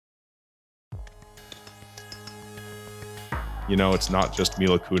It's not just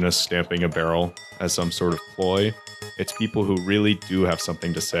Mila Kunis stamping a barrel as some sort of ploy. It's people who really do have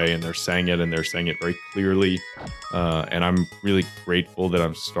something to say, and they're saying it very clearly. And I'm really grateful that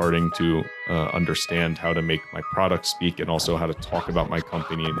I'm starting to understand how to make my product speak, and also how to talk about my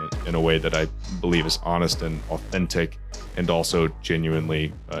company in a way that I believe is honest and authentic, and also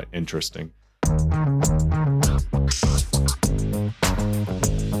genuinely interesting.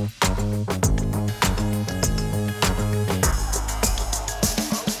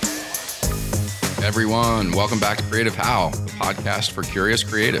 Everyone, welcome back to Creative How, the podcast for curious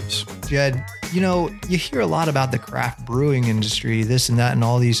creatives. Jed, you hear a lot about the craft brewing industry, this and that, and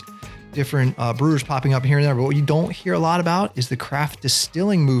all these different brewers popping up here and there. But what you don't hear a lot about is the craft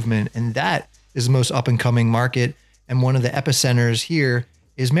distilling movement. And that is the most up and coming market. And one of the epicenters here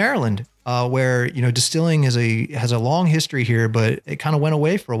is Maryland, where, distilling has a long history here, but it kind of went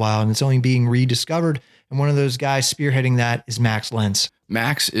away for a while and it's only being rediscovered. And one of those guys spearheading that is Max Lents.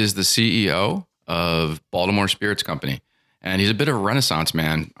 Max is the CEO of Baltimore Spirits Company. And he's a bit of a renaissance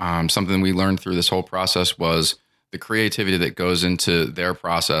man. Something we learned through this whole process was the creativity that goes into their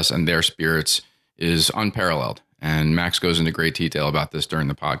process and their spirits is unparalleled. And Max goes into great detail about this during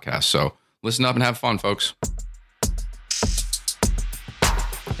the podcast. So listen up and have fun, folks.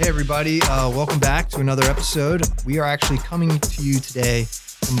 Hey, everybody. Welcome back to another episode. We are actually coming to you today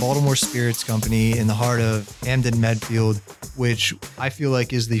from Baltimore Spirits Company in the heart of Hamden Medfield, which I feel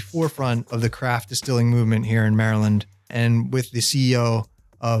like is the forefront of the craft distilling movement here in Maryland, and with the CEO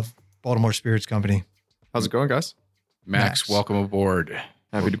of Baltimore Spirits Company. How's it going, guys? Max, welcome aboard.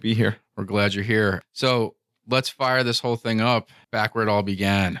 Happy to be here. We're glad you're here. So let's fire this whole thing up back where it all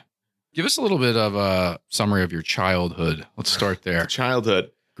began. Give us a little bit of a summary of your childhood. Let's start there. Childhood.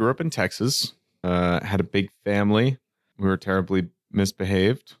 Grew up in Texas, had a big family. We were terribly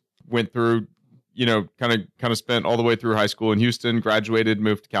misbehaved. Went through, kind of spent all the way through high school in Houston, graduated,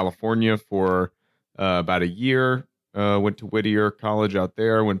 moved to California for about a year, went to Whittier College out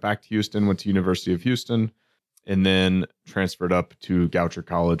there, went back to Houston, went to University of Houston, and then transferred up to Goucher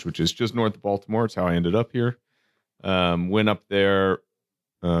College, which is just north of Baltimore. It's how I ended up here. Went up there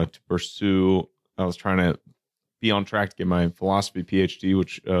to pursue, I was trying to be on track to get my philosophy PhD,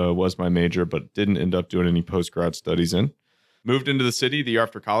 which was my major, but didn't end up doing any post-grad studies in. Moved into the city the year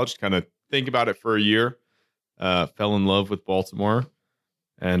after college to kind of think about it for a year. Fell in love with Baltimore.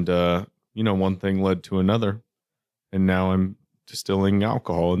 And, one thing led to another. And now I'm distilling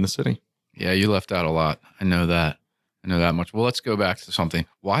alcohol in the city. Yeah, you left out a lot. I know that much. Well, let's go back to something.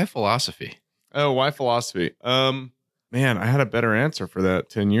 Why philosophy? Oh, why philosophy? Man, I had a better answer for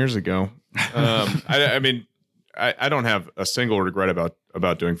that 10 years ago. I don't have a single regret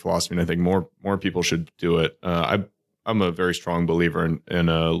about doing philosophy, and I think more people should do it. I'm a very strong believer in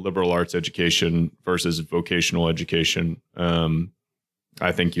a liberal arts education versus vocational education.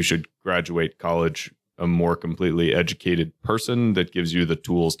 I think you should graduate college a more completely educated person that gives you the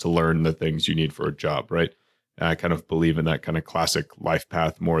tools to learn the things you need for a job, right? And I kind of believe in that kind of classic life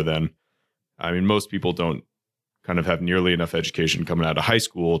path more than, most people don't kind of have nearly enough education coming out of high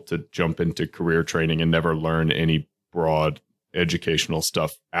school to jump into career training and never learn any broad educational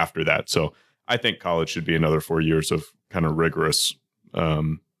stuff after that. So I think college should be another 4 years of kind of rigorous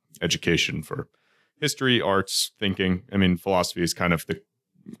education for history, arts, thinking. Philosophy is kind of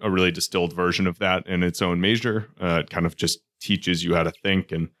a really distilled version of that in its own measure. It kind of just teaches you how to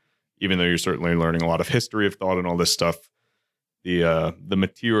think. And even though you're certainly learning a lot of history of thought and all this stuff, the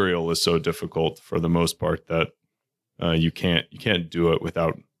material is so difficult for the most part that you can't do it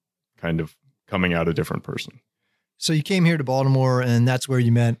without kind of coming out a different person. So you came here to Baltimore, and that's where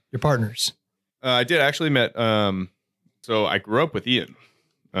you met your partners. I did actually met. So I grew up with Ian,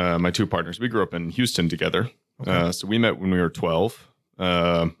 my two partners. We grew up in Houston together. Okay. So we met when we were 12.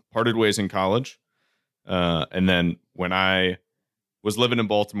 Parted ways in college, and then when I was living in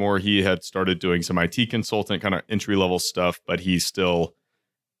Baltimore, he had started doing some IT consultant kind of entry level stuff. But he's still,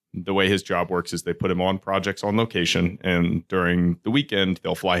 the way his job works is they put him on projects on location, and during the weekend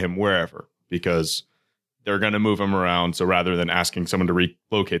they'll fly him wherever because they're going to move him around. So rather than asking someone to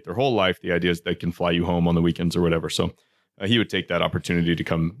relocate their whole life, the idea is they can fly you home on the weekends or whatever. So he would take that opportunity to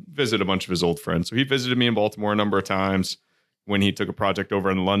come visit a bunch of his old friends. So he visited me in Baltimore a number of times. When he took a project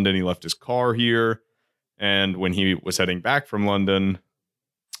over in London, he left his car here. And when he was heading back from London,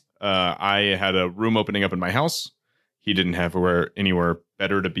 I had a room opening up in my house. He didn't have anywhere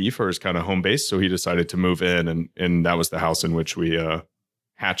better to be for his kind of home base. So he decided to move in. And that was the house in which we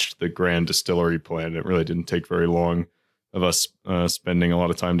hatched the grand distillery plan. It really didn't take very long of us spending a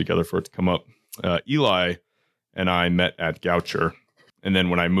lot of time together for it to come up. Eli and I met at Goucher. And then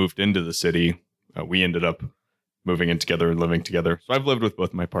when I moved into the city, we ended up moving in together and living together. So I've lived with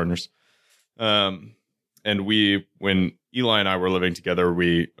both my partners. And when Eli and I were living together,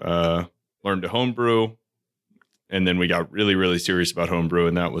 we learned to homebrew. And then we got really, really serious about homebrew.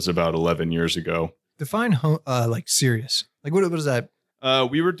 And that was about 11 years ago. Define like serious. Like what is that?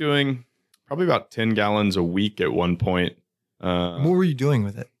 We were doing probably about 10 gallons a week at one point. What were you doing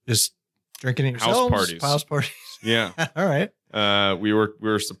with it? Just drinking it yourselves? House parties. Yeah. All right. We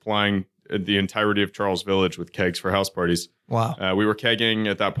were supplying the entirety of Charles Village with kegs for house parties. Wow. We were kegging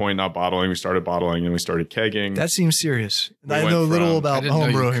at that point, not bottling. We started bottling and we started kegging. That seems serious. I know little about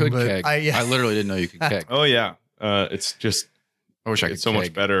homebrewing, but I literally didn't know you could keg. Oh yeah. It's just, I wish I could. It's so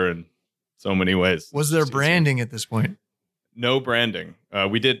much better in so many ways. Was there branding at this point? No branding.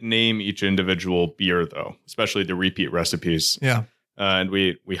 We did name each individual beer though, especially the repeat recipes. Yeah. And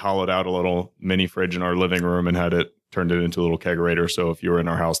we hollowed out a little mini fridge in our living room and turned it into a little kegerator. So if you were in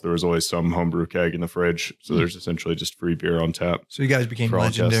our house, there was always some homebrew keg in the fridge. So there's essentially just free beer on tap. So you guys became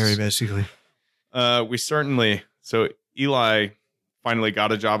legendary, basically. So Eli finally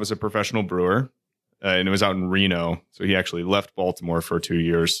got a job as a professional brewer. And it was out in Reno. So he actually left Baltimore for 2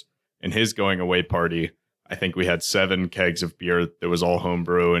 years. And his going away party, I think we had 7 kegs of beer that was all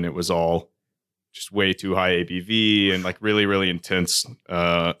homebrew, and it was all just way too high ABV and like really, really intense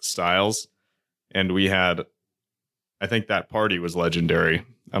styles. And we had, I think that party was legendary.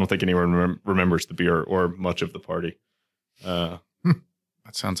 I don't think anyone remembers the beer or much of the party. That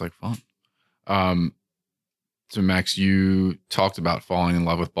sounds like fun. So Max, you talked about falling in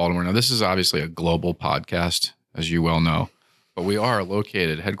love with Baltimore. Now, this is obviously a global podcast, as you well know, but we are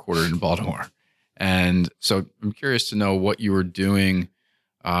headquartered in Baltimore. And so I'm curious to know what you were doing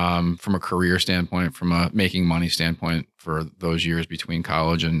from a career standpoint, from a making money standpoint for those years between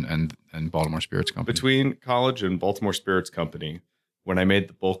college and Baltimore Spirits Company. Between college and Baltimore Spirits Company, when I made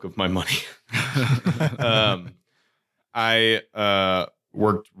the bulk of my money, I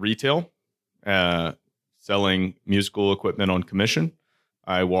worked retail, selling musical equipment on commission.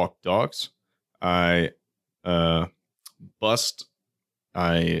 I walked dogs. I bussed.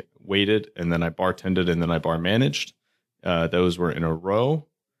 I waited, and then I bartended, and then I bar managed. Those were in a row.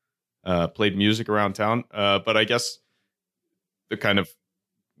 Played music around town. But I guess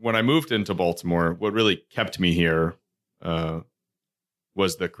when I moved into Baltimore, what really kept me here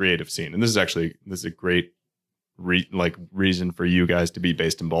was the creative scene. And this is a great reason for you guys to be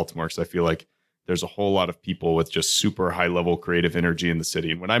based in Baltimore, because I feel like there's a whole lot of people with just super high level creative energy in the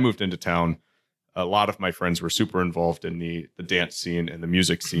city. And when I moved into town, a lot of my friends were super involved in the dance scene and the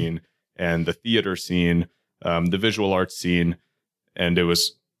music scene and the theater scene, the visual arts scene. And it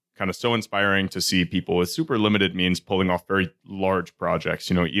was kind of so inspiring to see people with super limited means pulling off very large projects.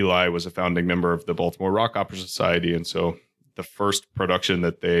 You know, Eli was a founding member of the Baltimore Rock Opera Society. And so the first production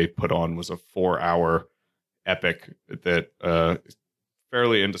that they put on was a 4-hour epic that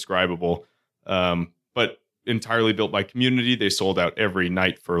fairly indescribable, but entirely built by community. They sold out every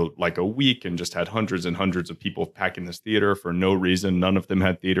night for like a week and just had hundreds and hundreds of people packing this theater for no reason. None of them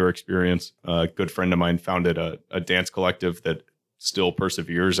had theater experience. A good friend of mine founded a dance collective that still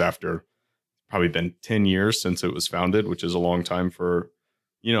perseveres after probably been 10 years since it was founded, which is a long time for,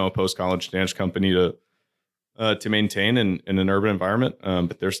 a post-college dance company to maintain in an urban environment.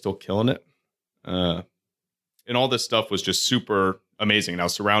 But they're still killing it. And all this stuff was just super amazing. And I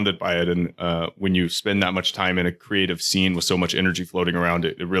was surrounded by it. And when you spend that much time in a creative scene with so much energy floating around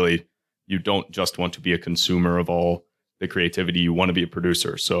it, you don't just want to be a consumer of all the creativity. You want to be a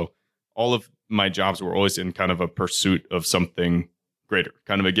producer. So all of my jobs were always in kind of a pursuit of something greater,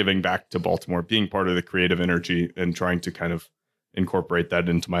 kind of a giving back to Baltimore, being part of the creative energy and trying to kind of incorporate that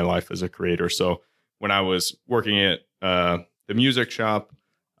into my life as a creator. So when I was working at the music shop,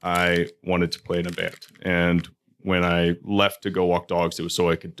 I wanted to play in a band. And when I left to go walk dogs, it was so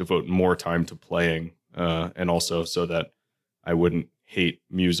I could devote more time to playing, and also so that I wouldn't hate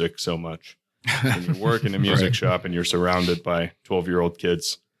music so much. When you work in a music shop and you're surrounded by 12-year-old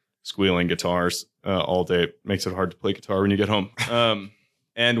kids squealing guitars all day, it makes it hard to play guitar when you get home.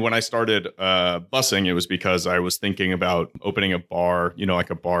 And when I started bussing, it was because I was thinking about opening a bar, like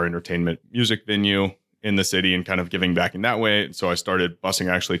a bar entertainment music venue in the city and kind of giving back in that way. And so I started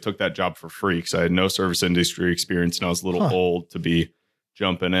bussing. I actually took that job for free because I had no service industry experience and I was a little old to be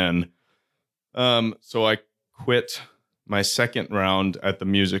jumping in. So I quit my second round at the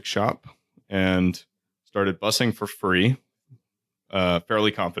music shop and started bussing for free.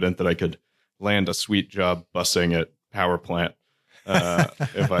 Fairly confident that I could land a sweet job bussing at power plant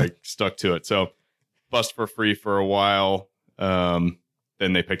if I stuck to it. So bussed for free for a while.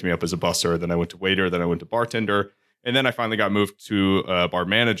 Then they picked me up as a busser. Then I went to waiter. Then I went to bartender. And then I finally got moved to bar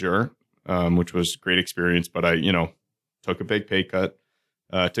manager. which was a great experience. But I, took a big pay cut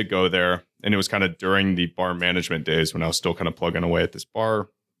to go there. And it was kind of during the bar management days when I was still kind of plugging away at this bar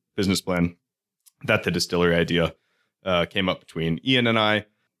business plan that the distillery idea came up between Ian and I.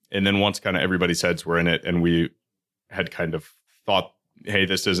 And then once kind of everybody's heads were in it and we had kind of thought, hey,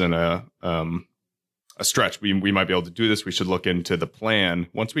 this isn't a stretch. We might be able to do this. We should look into the plan.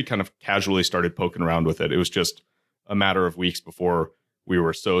 Once we kind of casually started poking around with it, it was just a matter of weeks before we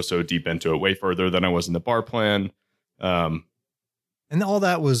were so deep into it, way further than I was in the bar plan. And all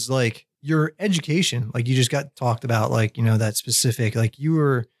that was like your education. Like you just got talked about, like, that specific, like you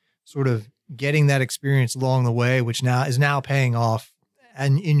were sort of getting that experience along the way, which now is paying off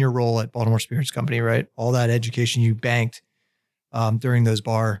and in your role at Baltimore Spirits Company, right? All that education you banked during those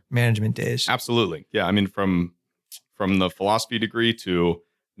bar management days. Absolutely. Yeah. I mean, from the philosophy degree to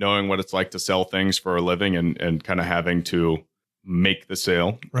knowing what it's like to sell things for a living and kind of having to make the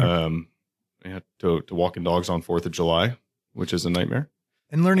sale. Right. I had to walking dogs on 4th of July, which is a nightmare.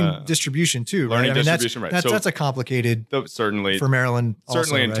 And learning distribution too, right? Learning distribution, right. That's a complicated, certainly for Maryland.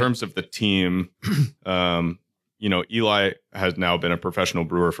 Certainly also, in terms of the team, Eli has now been a professional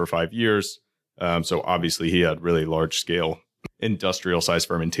brewer for 5 years. So obviously he had really large scale industrial size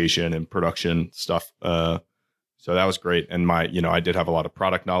fermentation and production stuff. So that was great. And I did have a lot of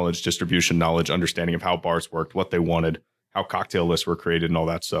product knowledge, distribution knowledge, understanding of how bars worked, what they wanted, how cocktail lists were created and all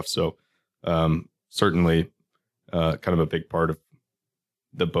that stuff. So certainly kind of a big part of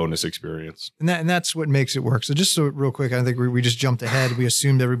the bonus experience. And that's what makes it work. So just real quick, I think we just jumped ahead. We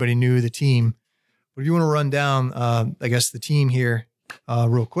assumed everybody knew the team. But if you want to run down, I guess the team here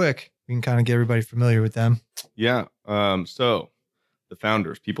real quick, we can kind of get everybody familiar with them. Yeah. So the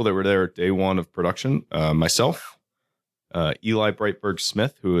founders, people that were there day one of production, myself, Eli Brightberg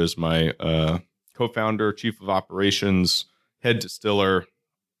Smith, who is my co-founder, chief of operations, head distiller,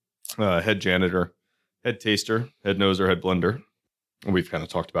 head janitor, head taster, head noser, head blender. We've kind of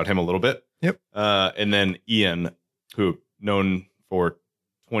talked about him a little bit. Yep. And then Ian, who known for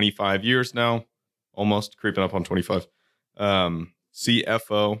 25 years now, almost creeping up on 25.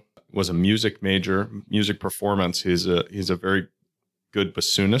 CFO, was a music major, music performance. He's a very good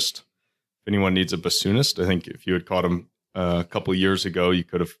bassoonist. If anyone needs a bassoonist, I think if you had caught him a couple of years ago, you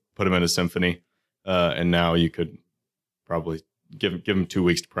could have put him in a symphony. And now you could probably give him 2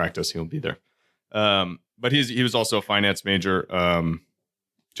 weeks to practice. He'll be there. But he was also a finance major,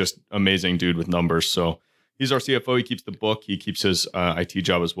 just amazing dude with numbers. So he's our CFO. He keeps the book. He keeps his IT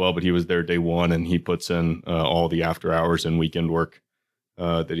job as well, but he was there day one and he puts in all the after hours and weekend work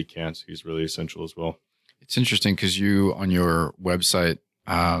that he can. So he's really essential as well. It's interesting because you, on your website,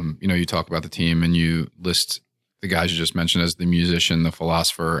 you talk about the team and you list the guys you just mentioned as the musician, the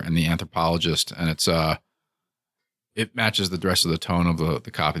philosopher, and the anthropologist. And it matches the rest of the tone of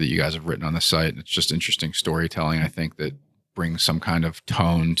the copy that you guys have written on the site. It's just interesting storytelling, I think, that brings some kind of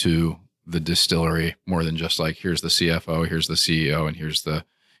tone to the distillery more than just like, here's the CFO, here's the CEO, and here's the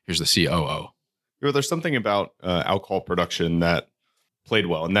COO. There's something about alcohol production that played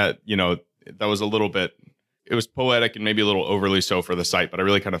well. And that was a little bit, it was poetic and maybe a little overly so for the site, but I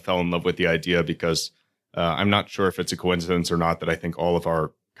really kind of fell in love with the idea because I'm not sure if it's a coincidence or not that I think all of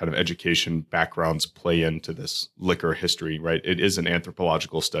our kind of education backgrounds play into this liquor history, right? It is an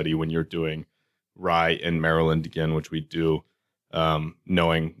anthropological study when you're doing rye in Maryland again, which we do,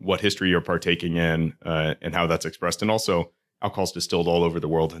 knowing what history you're partaking in and how that's expressed. And also alcohol's distilled all over the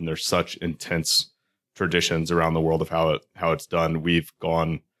world. And there's such intense traditions around the world of how it's done. We've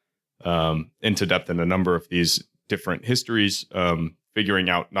gone into depth in a number of these different histories, figuring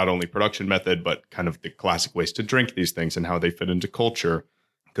out not only production method, but kind of the classic ways to drink these things and how they fit into culture.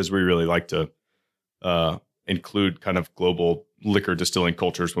 Because we really like to include kind of global liquor distilling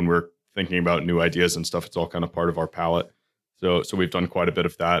cultures when we're thinking about new ideas and stuff. It's all kind of part of our palate. So we've done quite a bit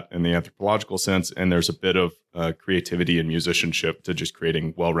of that in the anthropological sense. And there's a bit of creativity and musicianship to just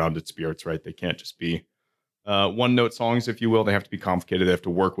creating well-rounded spirits, right? They can't just be one-note songs, if you will. They have to be complicated. They have to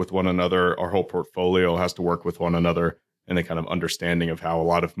work with one another. Our whole portfolio has to work with one another. And the kind of understanding of how a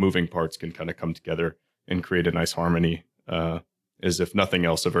lot of moving parts can kind of come together and create a nice harmony is, if nothing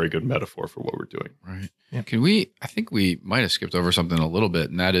else, a very good metaphor for what we're doing. Right. Yeah. I think we might have skipped over something a little bit,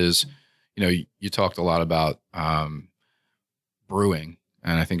 and that is, you talked a lot about brewing,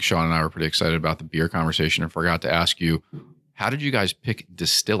 and I think Sean and I were pretty excited about the beer conversation and forgot to ask you, how did you guys pick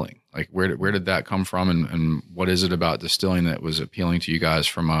distilling? Like where did that come from, and what is it about distilling that was appealing to you guys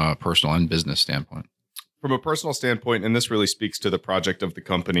from a personal and business standpoint? From a personal standpoint, and this really speaks to the project of the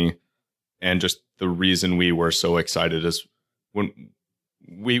company and just the reason we were so excited, is when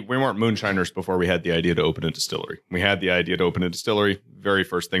we weren't moonshiners before we had the idea to open a distillery. We had the idea to open a distillery. Very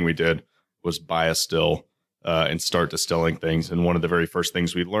first thing we did was buy a still and start distilling things. And one of the very first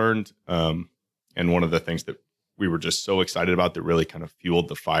things we learned, and one of the things that we were just so excited about that really kind of fueled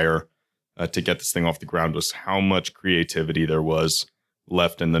the fire to get this thing off the ground, was how much creativity there was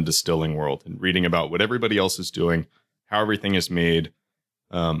left in the distilling world. And reading about what everybody else is doing, how everything is made,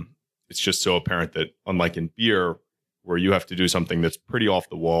 it's just so apparent that unlike in beer, where you have to do something that's pretty off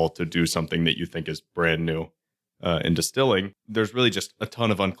the wall to do something that you think is brand new, in distilling, there's really just a ton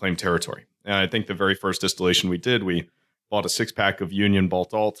of unclaimed territory. And I think the very first distillation we did, we bought a 6-pack of Union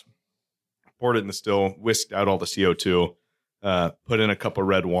Balt Alt, poured it in the still, whisked out all the CO2, put in a cup of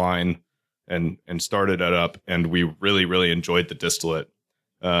red wine, and started it up. And we really, really enjoyed the distillate.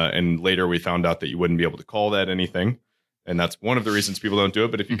 And later we found out that you wouldn't be able to call that anything. And that's one of the reasons people don't do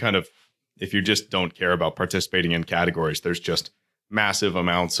it. But if you just don't care about participating in categories, there's just massive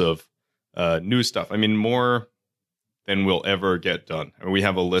amounts of new stuff. I mean, more than we'll ever get done. I mean, we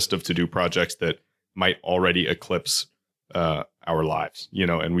have a list of to-do projects that might already eclipse our lives,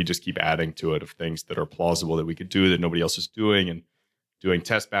 and we just keep adding to it of things that are plausible that we could do that nobody else is doing, and doing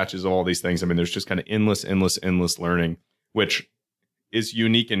test batches of all these things. I mean, there's just kind of endless learning, which is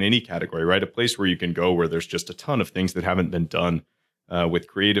unique in any category, right? A place where you can go where there's just a ton of things that haven't been done with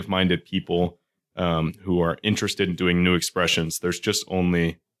creative-minded people who are interested in doing new expressions. There's just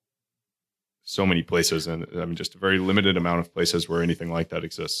only so many places, and I mean, just a very limited amount of places where anything like that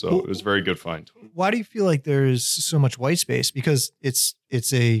exists. So it was a very good find. Why do you feel like there's so much white space? Because it's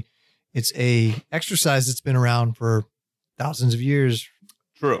a exercise that's been around for thousands of years.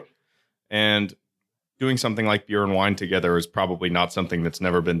 True. And doing something like beer and wine together is probably not something that's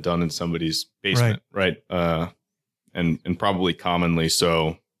never been done in somebody's basement, right? And probably commonly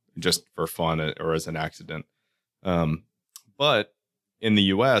so, just for fun or as an accident. But in the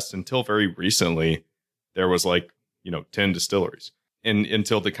US, until very recently, there was 10 distilleries. And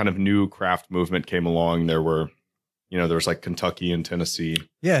until the kind of new craft movement came along, there was like Kentucky and Tennessee.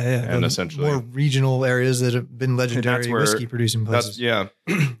 Yeah. And essentially more regional areas that have been legendary whiskey producing places.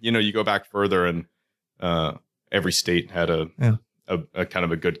 You go back further, and every state had a kind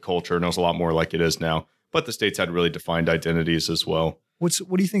of a good culture, and it was a lot more like it is now. But the states had really defined identities as well. What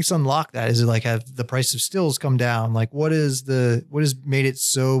do you think's unlocked that? Is it like have the price of stills come down? Like what has made it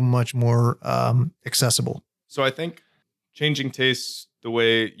so much more accessible? So I think changing tastes, the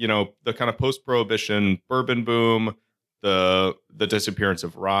way, the kind of post-prohibition bourbon boom, the disappearance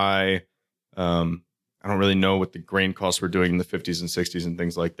of rye. I don't really know what the grain costs were doing in the 50s and 60s and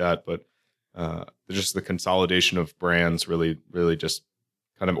things like that, but just the consolidation of brands really, really just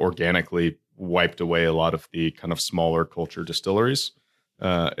kind of organically wiped away a lot of the kind of smaller culture distilleries.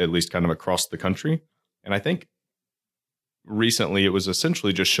 At least kind of across the country. And I think recently it was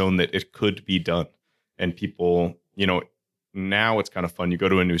essentially just shown that it could be done. And people, now it's kind of fun. You go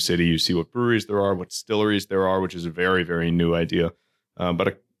to a new city, you see what breweries there are, what distilleries there are, which is a very, very new idea. But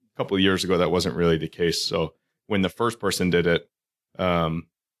a couple of years ago, that wasn't really the case. So when the first person did it,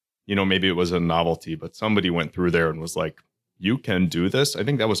 maybe it was a novelty, but somebody went through there and was like, you can do this. I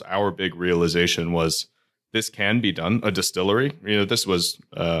think that was our big realization was, this can be done. A distillery, this was,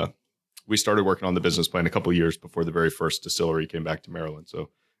 we started working on the business plan a couple of years before the very first distillery came back to Maryland. So it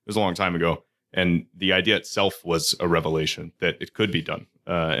was a long time ago. And the idea itself was a revelation that it could be done.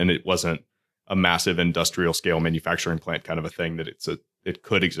 And it wasn't a massive industrial scale manufacturing plant kind of a thing, that it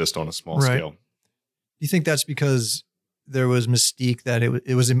could exist on a small scale. You think that's because there was mystique that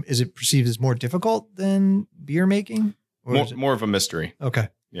is it perceived as more difficult than beer making? Or more of a mystery. Okay.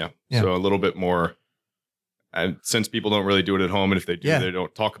 Yeah. So a little bit more. And since people don't really do it at home, and if they do, they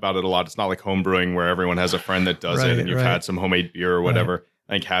don't talk about it a lot. It's not like home brewing where everyone has a friend that does it and you've had some homemade beer or whatever. Right.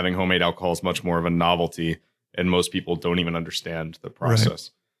 I think having homemade alcohol is much more of a novelty, and most people don't even understand the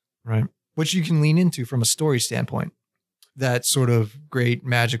process. Right. Which you can lean into from a story standpoint. That sort of great,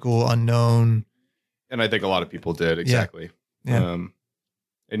 magical, unknown. And I think a lot of people did. Exactly. Yeah.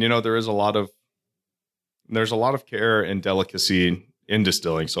 And there's a lot of care and delicacy in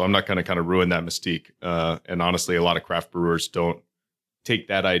distilling, so I'm not going to kind of ruin that mystique. And honestly, a lot of craft brewers don't take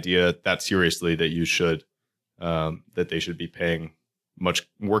that idea that seriously, that you should, that they should be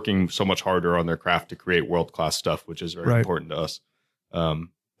working so much harder on their craft to create world-class stuff, which is very important to us.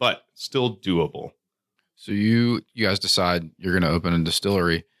 But still doable. So you guys decide you're going to open a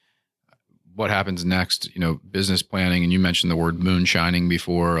distillery. What happens next? Business planning, and you mentioned the word moonshining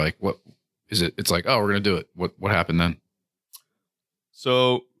before. Like, what is it? It's like, oh, we're going to do it. What happened then?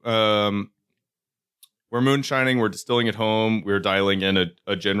 So we're moonshining, we're distilling at home, we're dialing in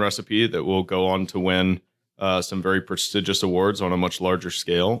a gin recipe that will go on to win some very prestigious awards on a much larger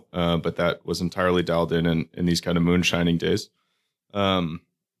scale. But that was entirely dialed in these kind of moonshining days.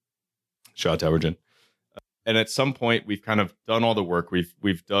 Shout out to Howard Gin. And at some point, we've kind of done all the work.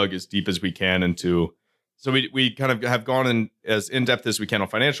 We've dug as deep as we can into. So we kind of have gone in as in depth as we can on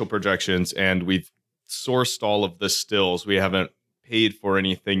financial projections, and we've sourced all of the stills. We haven't paid for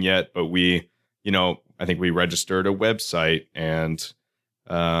anything yet, but I think we registered a website and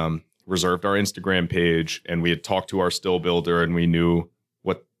reserved our Instagram page, and we had talked to our still builder, and we knew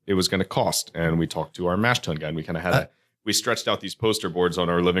what it was going to cost. And we talked to our mash tun guy, and we kind of had we stretched out these poster boards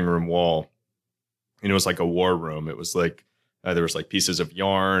on our living room wall. And it was like a war room. It was like there was like pieces of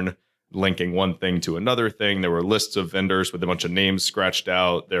yarn linking one thing to another thing. There were lists of vendors with a bunch of names scratched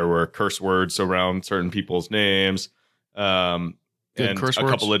out. There were curse words around certain people's names. And curse a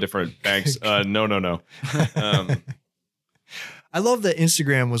words? couple of different banks. No. I love that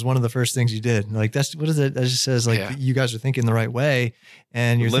Instagram was one of the first things you did. Like that's what is it? That just says like you guys are thinking the right way,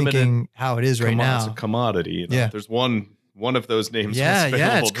 and you're thinking how it is right now. It's a commodity. Yeah. There's one of those names. Yeah.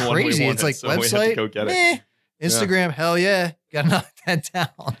 It's the one crazy. wanted, It's like so we had to website. go get it. Instagram. Hell yeah. Got to knock that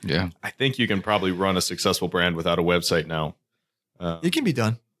down. Yeah. I think you can probably run a successful brand without a website now. It can be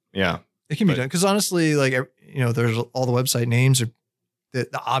done. Yeah. It can be done. Because honestly, like, there's all the website names are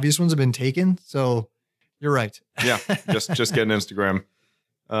the obvious ones have been taken. So you're right. Yeah. Just get an Instagram.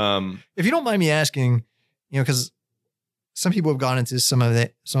 If you don't mind me asking, because some people have gone into some of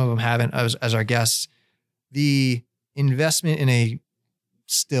them haven't as our guests, the investment in a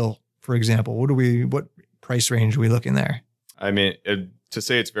still, for example, what price range are we looking there? I mean, to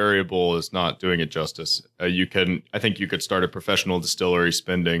say it's variable is not doing it justice. I think you could start a professional distillery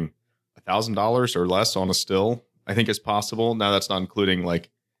spending $1,000 or less on a still. I think is possible. Now that's not including like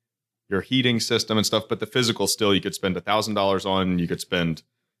your heating system and stuff, but the physical still you could spend $1,000 on. You could spend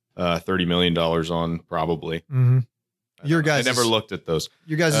 $30 million on probably. Mm-hmm. I never looked at those.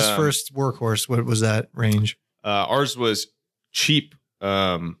 Your guys' first workhorse, what was that range? Ours was cheap.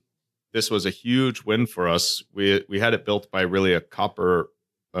 This was a huge win for us. We had it built by really a copper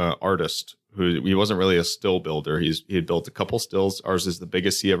artist he wasn't really a still builder. He had built a couple stills. Ours is the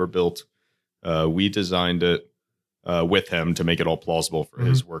biggest he ever built. We designed it with him to make it all plausible for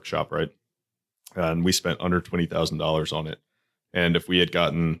his workshop, right? And we spent under $20,000 on it. And if we had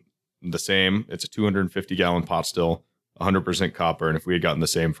gotten the same, it's a 250-gallon pot still, 100% copper. And if we had gotten the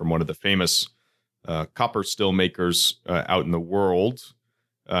same from one of the famous copper still makers out in the world,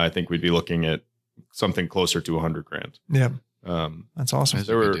 I think we'd be looking at something closer to $100,000. Yeah, that's awesome.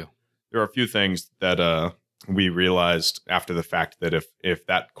 There are a few things that we realized after the fact that if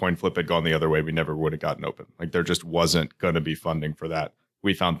that coin flip had gone the other way, we never would have gotten open. Like there just wasn't going to be funding for that.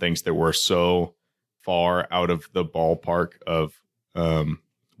 We found things that were so far out of the ballpark of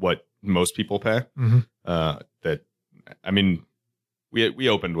what most people pay that, I mean, we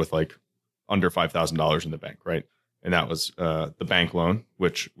opened with like under $5,000 in the bank, right? And that was the bank loan,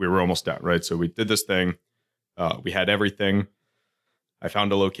 which we were almost at, right? So we did this thing. We had everything. I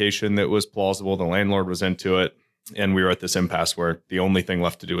found a location that was plausible. The landlord was into it. And we were at this impasse where the only thing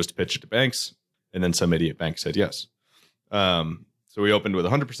left to do was to pitch it to banks. And then some idiot bank said yes. So we opened with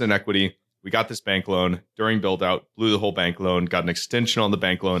 100% equity. We got this bank loan during build out, blew the whole bank loan, got an extension on the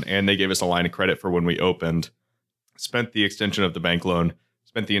bank loan, and they gave us a line of credit for when we opened. Spent the extension of the bank loan,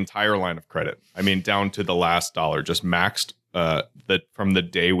 spent the entire line of credit. I mean, down to the last dollar, just maxed that from the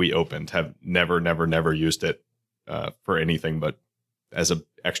day we opened, have never used it for anything but as an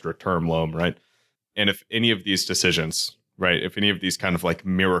extra term loan, right? And if any of these decisions, right, if any of these kind of like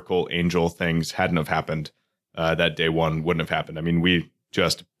miracle angel things hadn't have happened, that day one wouldn't have happened. I mean, we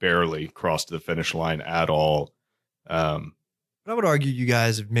just barely crossed the finish line at all. But I would argue you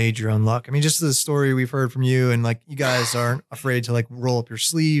guys have made your own luck. I mean, just the story we've heard from you, and like you guys aren't afraid to like roll up your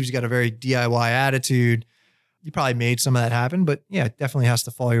sleeves. You got a very DIY attitude. You probably made some of that happen, but yeah, it definitely has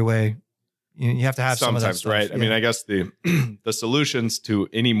to fall your way. You have to have some of that stuff. Right? Yeah. I mean, I guess the solutions to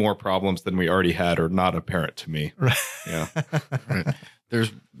any more problems than we already had are not apparent to me. Right. Yeah.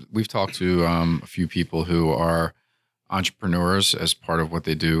 Right. We've talked to a few people who are entrepreneurs as part of what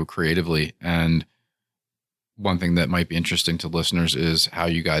they do creatively, and one thing that might be interesting to listeners is how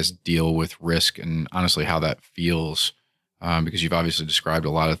you guys deal with risk and honestly how that feels, because you've obviously described a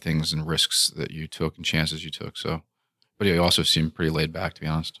lot of things and risks that you took and chances you took. So, but you also seem pretty laid back, to be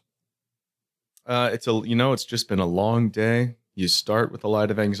honest. It's just been a long day. You start with a lot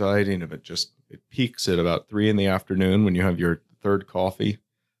of anxiety, and if it peaks at about 3 p.m. when you have your third coffee,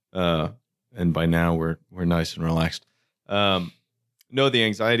 and by now we're nice and relaxed. No, the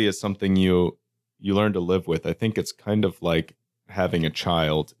anxiety is something you learn to live with. I think it's kind of like having a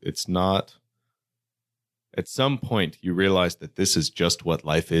child. It's not, at some point you realize that this is just what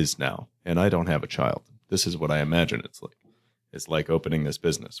life is now. And I don't have a child. This is what I imagine it's like. It's like opening this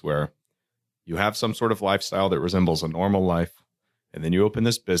business where you have some sort of lifestyle that resembles a normal life, and then you open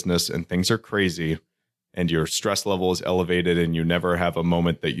this business and things are crazy and your stress level is elevated and you never have a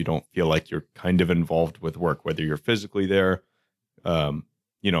moment that you don't feel like you're kind of involved with work, whether you're physically there,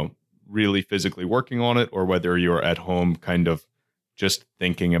 really physically working on it, or whether you're at home kind of just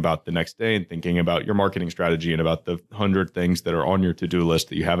thinking about the next day and thinking about your marketing strategy and about the 100 things that are on your to-do list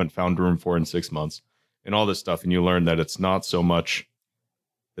that you haven't found room for in 6 months and all this stuff. And you learn that it's not so much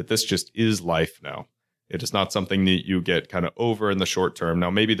that this just is life now. It is not something that you get kind of over in the short term. Now,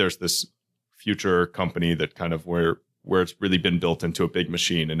 maybe there's this future company that kind of where it's really been built into a big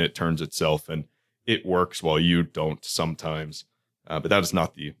machine and it turns itself and it works while you don't sometimes. But that is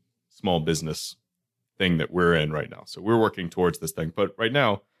not the small business thing that we're in right now. So we're working towards this thing. But right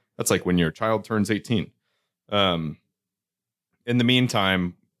now, that's like when your child turns 18. In the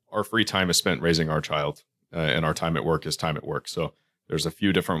meantime, our free time is spent raising our child, and our time at work is time at work. So there's a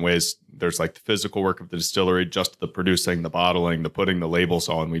few different ways. There's like the physical work of the distillery, just the producing, the bottling, the putting the labels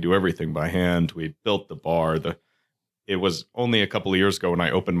on. We do everything by hand. We built the bar. It was only a couple of years ago when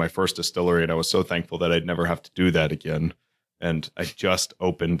I opened my first distillery, and I was so thankful that I'd never have to do that again. And I just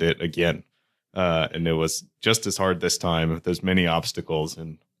opened it again. And it was just as hard this time. There's many obstacles,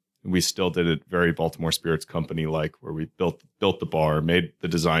 and we still did it very Baltimore Spirits Company-like, where we built the bar, made the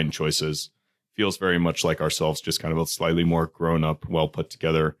design choices. Feels very much like ourselves, just kind of a slightly more grown up, well put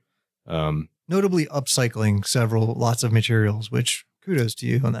together. Notably upcycling lots of materials, which kudos to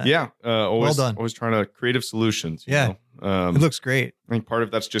you on that. Yeah. Always, well done. Always trying to creative solutions. You know? It looks great. I think part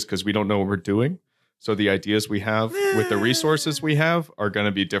of that's just because we don't know what we're doing. So the ideas we have with the resources we have are going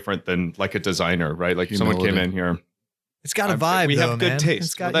to be different than like a designer, right? Like someone came in here. It's got a vibe. We have though, good man.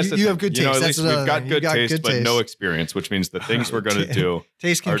 taste. Got, well, you have good taste. At least we've got good taste, but taste. no experience, which means the things we're going to do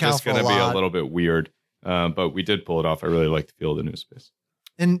taste can are count just going to be a little bit weird. But we did pull it off. I really like the feel of the new space.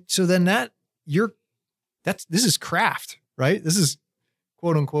 And so then this is craft, right? This is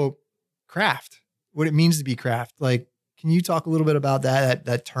quote unquote craft. What it means to be craft. Like, can you talk a little bit about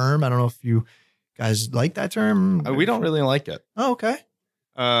that term? I don't know if you guys like that term. We don't really like it. Oh, okay.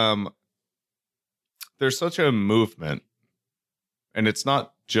 There's such a movement, and it's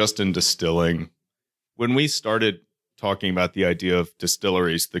not just in distilling. When we started talking about the idea of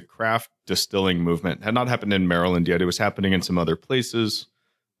distilleries, the craft distilling movement had not happened in Maryland yet. It was happening in some other places,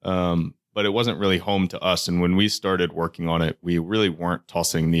 but it wasn't really home to us. And when we started working on it, we really weren't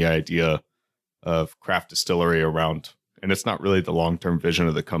tossing the idea of craft distillery around. And it's not really the long-term vision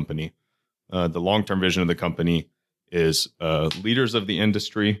of the company. The long-term vision of the company is leaders of the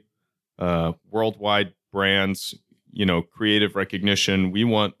industry, worldwide brands, creative recognition. We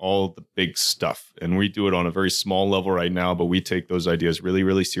want all the big stuff, and we do it on a very small level right now, but we take those ideas really,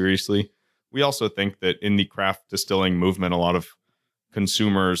 really seriously. We also think that in the craft distilling movement, a lot of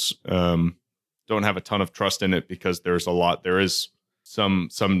consumers don't have a ton of trust in it because there is some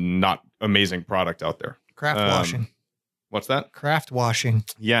not amazing product out there. Craft washing. What's that? Craft washing.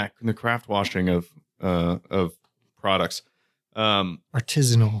 Yeah, the craft washing of products.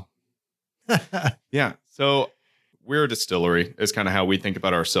 Artisanal. Yeah. So we're a distillery is kind of how we think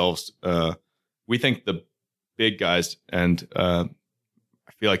about ourselves. We think the big guys, and I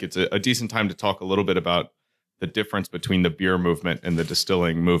feel like it's a decent time to talk a little bit about the difference between the beer movement and the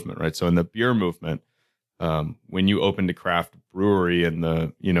distilling movement, right? So in the beer movement, when you opened a craft brewery in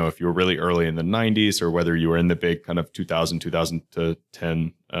if you were really early in the 90s, or whether you were in the big kind of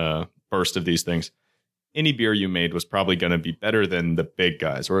 2010 burst of these things, any beer you made was probably going to be better than the big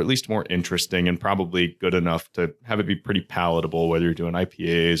guys, or at least more interesting and probably good enough to have it be pretty palatable, whether you're doing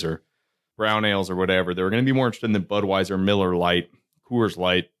IPAs or brown ales or whatever. They were going to be more interested in the Budweiser, Miller Lite, Coors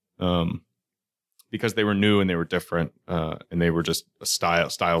Light, because they were new and they were different, and they were just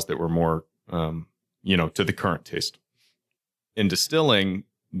styles that were more, to the current taste. In distilling,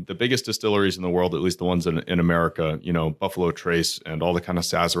 the biggest distilleries in the world, at least the ones in America, Buffalo Trace and all the kind of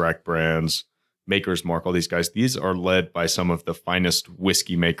Sazerac brands, Maker's Mark, all these guys, these are led by some of the finest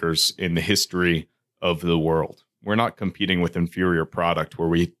whiskey makers in the history of the world. We're not competing with inferior product where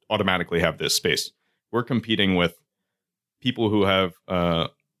we automatically have this space. We're competing with people who have,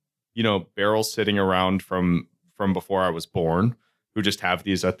 barrels sitting around from before I was born, who just have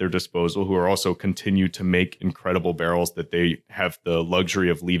these at their disposal, who are also continue to make incredible barrels that they have the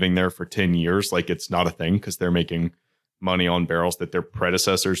luxury of leaving there for 10 years. Like it's not a thing because they're making money on barrels that their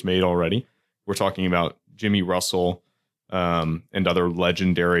predecessors made already. We're talking about Jimmy Russell and other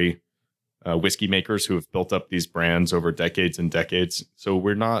legendary whiskey makers who have built up these brands over decades and decades. So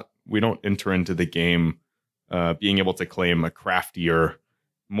we don't enter into the game being able to claim a craftier,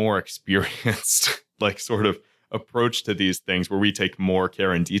 more experienced, like sort of approach to these things where we take more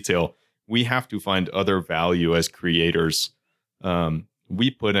care and detail. we have to find other value as creators.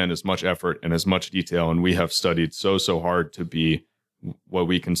 We put in as much effort and as much detail, and we have studied so hard to be what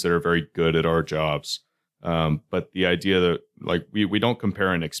we consider very good at our jobs. But the idea that like we don't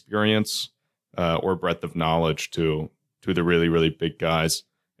compare an experience or breadth of knowledge to the really, really big guys.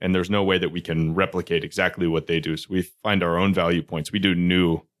 And there's no way that we can replicate exactly what they do. So we find our own value points. We do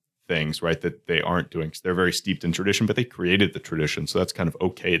new things, right, that they aren't doing. So they're very steeped in tradition, but they created the tradition. So that's kind of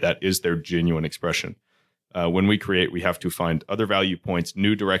okay. That is their genuine expression. When we create, we have to find other value points,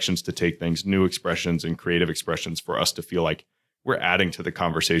 new directions to take things, new expressions and creative expressions for us to feel like we're adding to the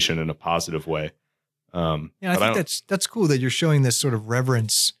conversation in a positive way. I think that's cool that you're showing this sort of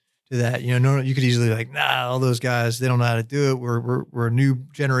reverence to that. No, you could easily like, all those guys, they don't know how to do it. We're a new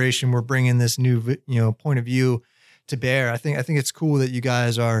generation. We're bringing this new, point of view to bear. I think it's cool that you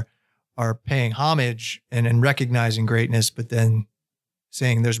guys are paying homage and recognizing greatness, but then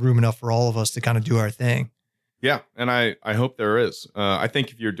saying there's room enough for all of us to kind of do our thing. Yeah. And I hope there is. I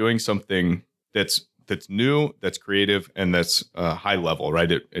think if you're doing something that's new, that's creative, and that's high level,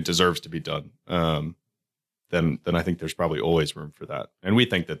 right? It deserves to be done. Then I think there's probably always room for that. And we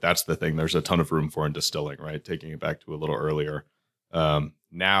think that that's the thing there's a ton of room for in distilling, right? Taking it back to a little earlier.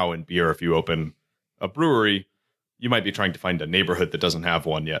 Now in beer, if you open a brewery, you might be trying to find a neighborhood that doesn't have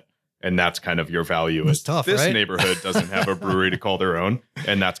one yet. And that's kind of your value. It's tough, this right? neighborhood doesn't have a brewery to call their own.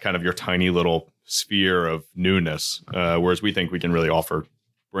 And that's kind of your tiny little sphere of newness. Whereas we think we can really offer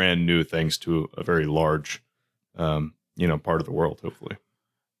brand new things to a very large, part of the world, hopefully.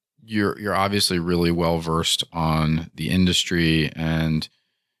 You're obviously really well versed on the industry, and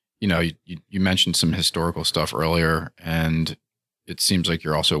you mentioned some historical stuff earlier, and it seems like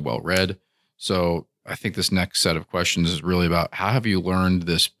you're also well read. So I think this next set of questions is really about how have you learned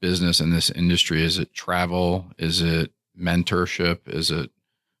this business and this industry? Is it travel? Is it mentorship?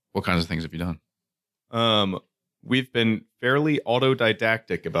 What kinds of things have you done? We've been fairly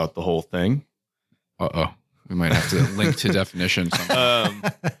autodidactic about the whole thing. We might have to link to definition.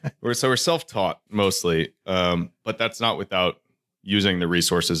 We're self-taught mostly, but that's not without using the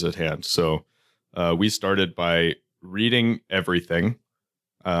resources at hand. So we started by reading everything.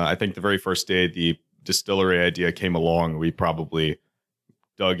 I think the very first day the distillery idea came along, we probably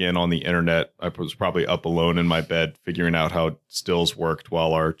dug in on the internet. I was probably up alone in my bed figuring out how stills worked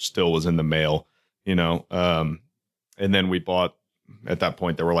while our still was in the mail, and then we bought. At that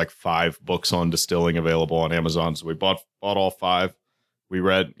point, there were like 5 books on distilling available on Amazon. So we bought all 5. We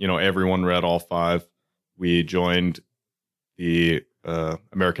read, everyone read all 5. We joined the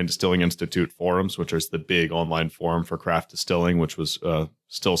American Distilling Institute forums, which is the big online forum for craft distilling, which was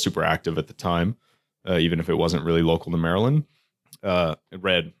still super active at the time, even if it wasn't really local to Maryland.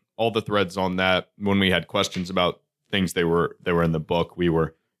 Read all the threads on that. When we had questions about things they were in the book, we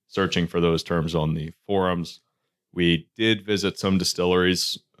were searching for those terms on the forums. We did visit some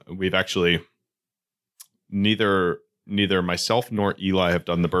distilleries. We've actually neither myself nor Eli have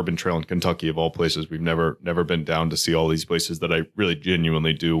done the Bourbon Trail in Kentucky, of all places. We've never been down to see all these places that I really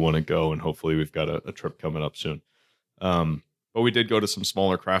genuinely do want to go, and hopefully we've got a trip coming up soon. But we did go to some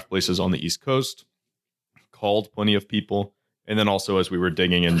smaller craft places on the East Coast, called plenty of people, and then also as we were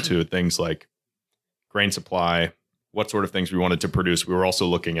digging into things like grain supply, what sort of things we wanted to produce, we were also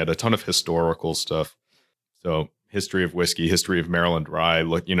looking at a ton of historical stuff. So history of whiskey, history of Maryland rye.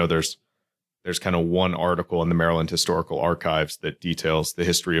 Look, there's kind of one article in the Maryland Historical Archives that details the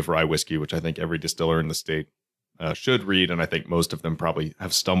history of rye whiskey, which I think every distiller in the state should read. And I think most of them probably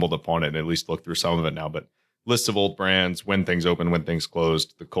have stumbled upon it and at least looked through some of it now. But lists of old brands, when things opened, when things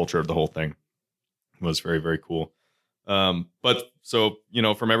closed, the culture of the whole thing was very, very cool. But so,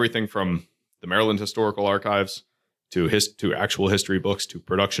 from everything from the Maryland Historical Archives to actual history books, to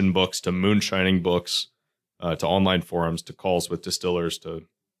production books, to moonshining books, to online forums, to calls with distillers, to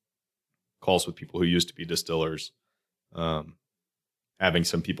calls with people who used to be distillers, having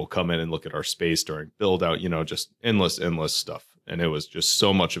some people come in and look at our space during build out, just endless stuff. And it was just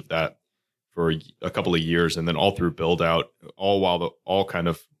so much of that for a couple of years. And then all through build out, all kind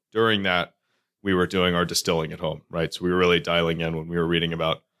of during that, we were doing our distilling at home, right? So we were really dialing in when we were reading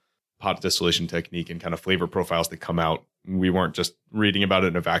about pot distillation technique and kind of flavor profiles that come out. We weren't just reading about it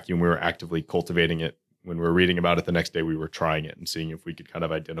in a vacuum. We were actively cultivating it. When we were reading about it the next day, we were trying it and seeing if we could kind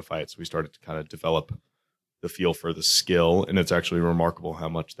of identify it. So we started to kind of develop the feel for the skill. And it's actually remarkable how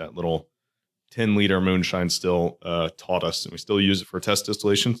much that little 10-liter moonshine still taught us. And we still use it for test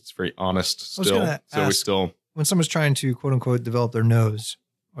distillations. It's very honest still. So when someone's trying to, quote unquote, develop their nose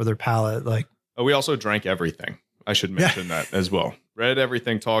or their palate, like... we also drank everything. I should mention that as well. Read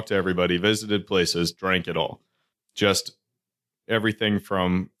everything, talked to everybody, visited places, drank it all. Just everything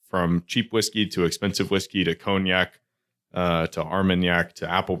from from cheap whiskey to expensive whiskey to cognac, to Armagnac, to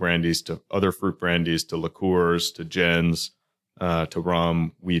apple brandies, to other fruit brandies, to liqueurs, to gins, to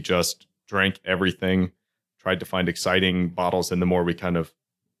rum. We just drank everything, tried to find exciting bottles. And the more we kind of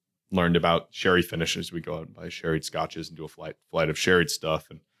learned about sherry finishes, we go out and buy sherried scotches and do a flight of sherried stuff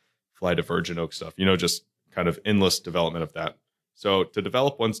and flight of virgin oak stuff, just kind of endless development of that. So to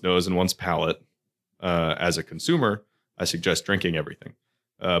develop one's nose and one's palate as a consumer, I suggest drinking everything.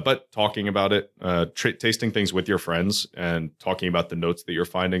 But talking about it, tasting things with your friends and talking about the notes that you're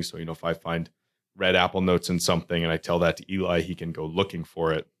finding. So, if I find red apple notes in something and I tell that to Eli, he can go looking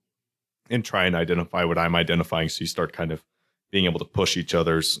for it and try and identify what I'm identifying. So you start kind of being able to push each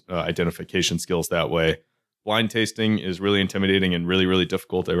other's identification skills that way. Blind tasting is really intimidating and really, really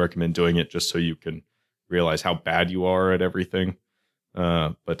difficult. I recommend doing it just so you can realize how bad you are at everything.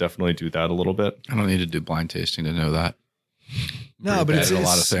 But definitely do that a little bit. I don't need to do blind tasting to know that. No, but it's a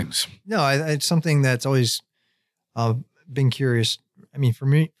lot of things. No, it's something that's always been curious. I mean, for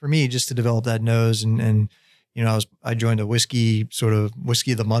me, just to develop that nose and I joined a whiskey of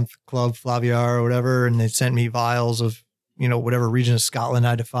the month club, Flaviar or whatever, and they sent me vials of whatever region of Scotland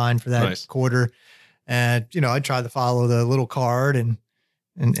I defined for that quarter, and I tried to follow the little card and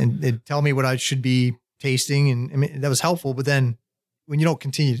it'd tell me what I should be tasting, and I mean that was helpful. But then when you don't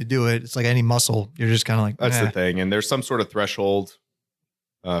continue to do it, it's like any muscle. You're just kind of like, that's the thing. And there's some sort of threshold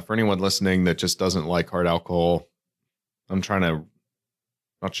for anyone listening that just doesn't like hard alcohol.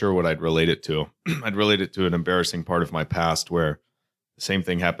 Not sure what I'd relate it to. I'd relate it to an embarrassing part of my past where the same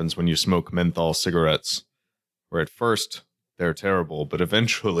thing happens when you smoke menthol cigarettes, where at first they're terrible, but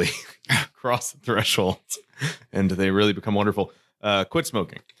eventually cross the threshold and they really become wonderful. Quit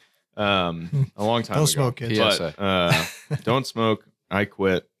smoking. A long time ago. Don't smoke, kids. But, don't smoke. I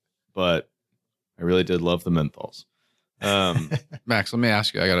quit, but I really did love the menthols. Max, let me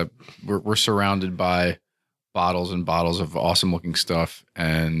ask you. We're surrounded by bottles and bottles of awesome looking stuff,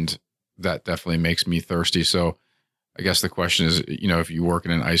 and that definitely makes me thirsty. So I guess the question is, if you work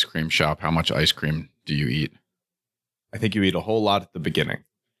in an ice cream shop, how much ice cream do you eat? I think you eat a whole lot at the beginning.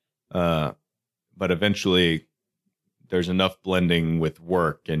 But eventually there's enough blending with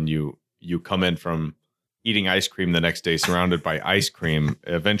work, and you come in from eating ice cream the next day surrounded by ice cream.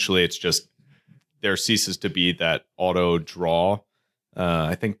 Eventually it's just, there ceases to be that auto draw.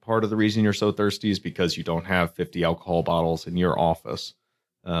 I think part of the reason you're so thirsty is because you don't have 50 alcohol bottles in your office.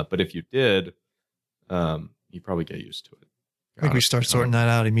 But if you did, you probably get used to it. I think we start sorting that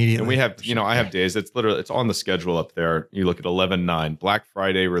out immediately. And we have, I have days, it's on the schedule up there. You look at 11/9, Black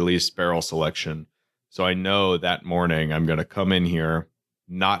Friday release barrel selection. So I know that morning I'm going to come in here,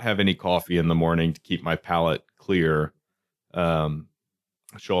 not have any coffee in the morning to keep my palate clear,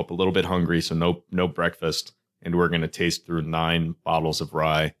 show up a little bit hungry, so no breakfast. And we're going to taste through 9 bottles of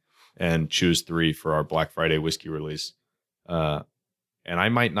rye and choose 3 for our Black Friday whiskey release. And I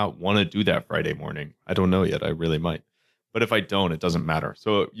might not want to do that Friday morning. I don't know yet. I really might. But if I don't, it doesn't matter.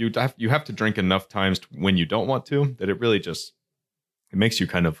 So you have to drink enough times when you don't want to, that it makes you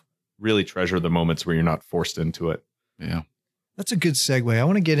kind of really treasure the moments where you're not forced into it. Yeah. That's a good segue. I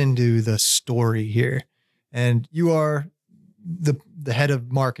want to get into the story here. And you are the head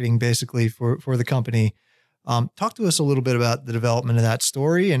of marketing basically for the company. Talk to us a little bit about the development of that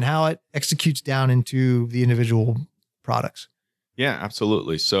story and how it executes down into the individual products. Yeah,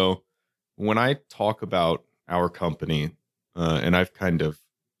 absolutely. So when I talk about our company, and I've kind of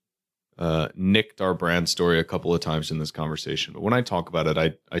nicked our brand story a couple of times in this conversation, but when I talk about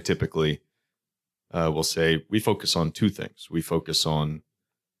it, I typically will say we focus on 2 things. We focus on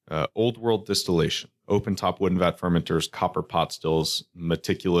old world distillation, open top wooden vat fermenters, copper pot stills,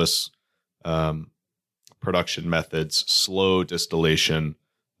 meticulous production methods, slow distillation,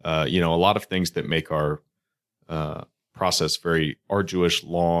 a lot of things that make our process very arduous,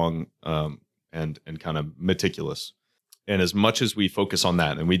 long, and kind of meticulous. And as much as we focus on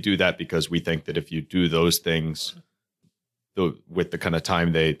that, and we do that because we think that if you do those things with the kind of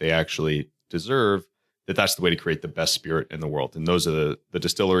time they actually deserve, that's the way to create the best spirit in the world. And those are the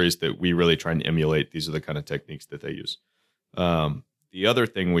distilleries that we really try and emulate. These are the kind of techniques that they use. The other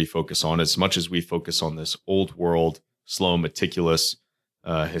thing we focus on, as much as we focus on this old world, slow, meticulous,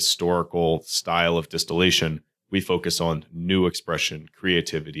 historical style of distillation, we focus on new expression,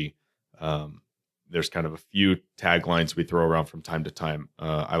 creativity. There's kind of a few taglines we throw around from time to time.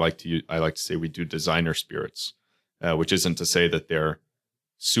 I like to say we do designer spirits, which isn't to say that they're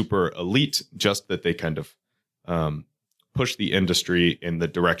super elite, just that they kind of push the industry in the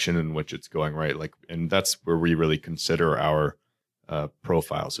direction in which it's going, right? And that's where we really consider our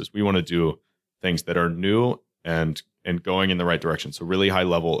profiles, is we want to do things that are new and and going in the right direction. So really high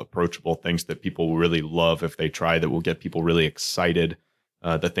level, approachable things that people will really love if they try, that will get people really excited.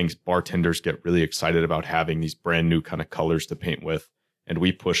 The things bartenders get really excited about, having these brand new kind of colors to paint with. And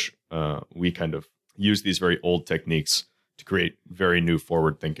we kind of use these very old techniques to create very new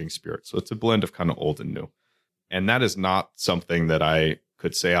forward thinking spirits. So it's a blend of kind of old and new. And that is not something that I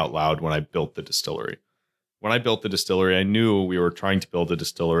could say out loud when I built the distillery. When I built the distillery, I knew we were trying to build a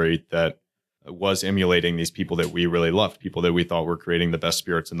distillery that was emulating these people that we really loved, people that we thought were creating the best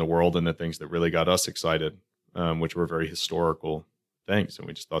spirits in the world and the things that really got us excited, which were very historical things. And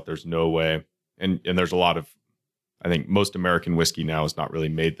we just thought there's no way. And there's a lot of, I think most American whiskey now is not really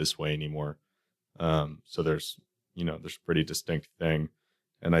made this way anymore. So there's a pretty distinct thing.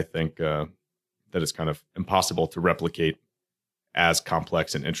 And I think that it's kind of impossible to replicate as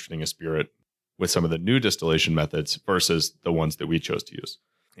complex and interesting a spirit with some of the new distillation methods versus the ones that we chose to use.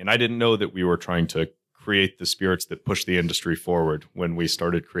 And I didn't know that we were trying to create the spirits that push the industry forward when we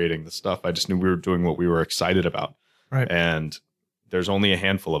started creating the stuff. I just knew we were doing what we were excited about. Right. And there's only a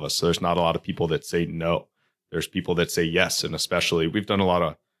handful of us. So there's not a lot of people that say no. There's people that say yes. And especially we've done a lot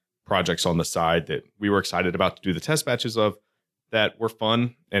of projects on the side that we were excited about to do the test batches of, that were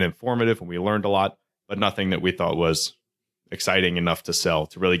fun and informative, and we learned a lot, but nothing that we thought was exciting enough to sell,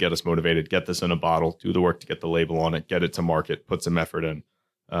 to really get us motivated, get this in a bottle, do the work to get the label on it, get it to market, put some effort in.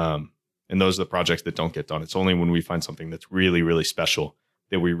 And those are the projects that don't get done. It's only when we find something that's really, really special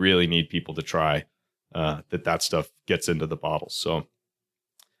that we really need people to try, that stuff gets into the bottles. So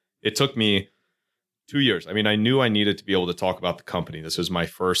it took me 2 years. I mean, I knew I needed to be able to talk about the company. This was my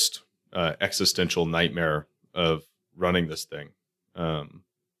first existential nightmare of running this thing, and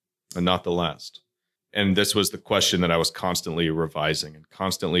not the last. And this was the question that I was constantly revising and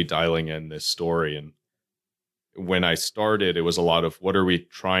constantly dialing in this story. And when I started, it was a lot of, what are we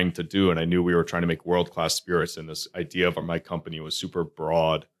trying to do? And I knew we were trying to make world-class spirits. And this idea of my company was super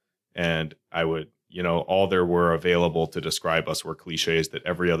broad. And I would, all there were available to describe us were cliches that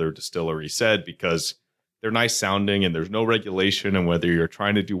every other distillery said, because they're nice sounding and there's no regulation. And whether you're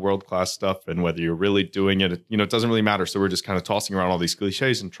trying to do world-class stuff and whether you're really doing it, it doesn't really matter. So we're just kind of tossing around all these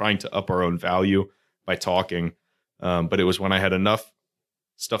cliches and trying to up our own value by talking. But it was when I had enough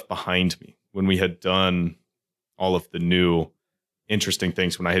stuff behind me, when we had done all of the new interesting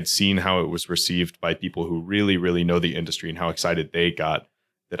things, when I had seen how it was received by people who really, really know the industry and how excited they got,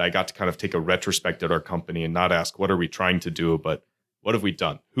 that I got to kind of take a retrospect at our company and not ask, what are we trying to do, but what have we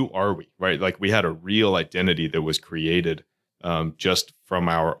done? Who are we? Right? Like, we had a real identity that was created just from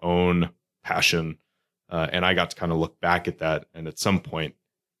our own passion. And I got to kind of look back at that. And at some point,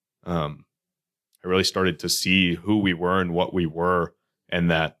 I really started to see who we were and what we were,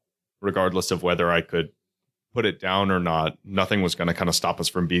 and that regardless of whether I could put it down or not, nothing was going to kind of stop us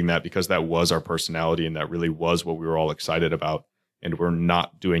from being that, because that was our personality and that really was what we were all excited about. And we're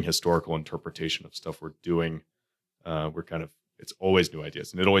not doing historical interpretation of stuff. We're doing, it's always new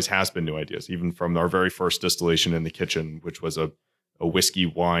ideas, and it always has been new ideas, even from our very first distillation in the kitchen, which was a whiskey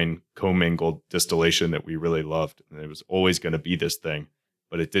wine commingled distillation that we really loved. And it was always going to be this thing,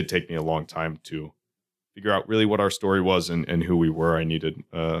 but it did take me a long time to figure out really what our story was and who we were. I needed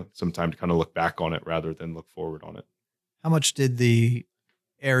some time to kind of look back on it rather than look forward on it. How much did the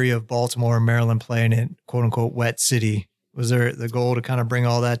area of Baltimore and Maryland play in it, quote unquote, wet city? Was there the goal to kind of bring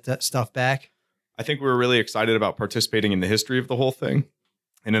all that stuff back? I think we were really excited about participating in the history of the whole thing.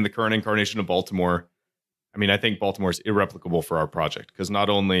 And in the current incarnation of Baltimore, I mean, I think Baltimore is irreplicable for our project, because not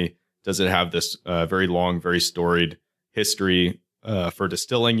only does it have this very long, very storied history for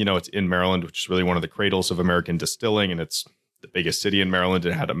distilling, it's in Maryland, which is really one of the cradles of American distilling, and it's the biggest city in Maryland.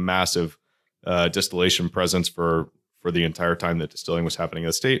 It had a massive distillation presence for the entire time that distilling was happening in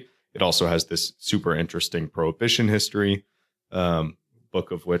the state. It also has this super interesting prohibition history,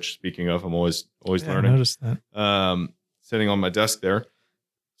 book of which, speaking of, I'm always learning. I noticed that. Sitting on my desk there.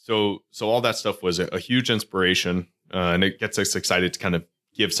 So all that stuff was a huge inspiration, and it gets us excited to kind of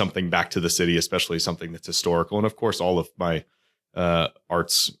give something back to the city, especially something that's historical. And of course, all of my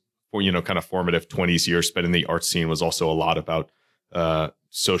arts, kind of formative 20s years spent in the art scene was also a lot about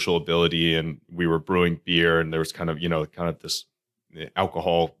social ability. And we were brewing beer, and there was kind of this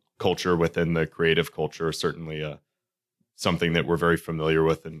alcohol culture within the creative culture, certainly something that we're very familiar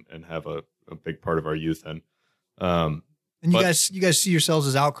with and have a big part of our youth in. And you guys see yourselves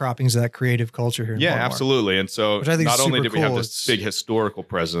as outcroppings of that creative culture here in Baltimore. Absolutely. And so not only did we have this big historical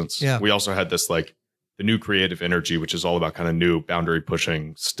presence, we also had this the new creative energy, which is all about kind of new boundary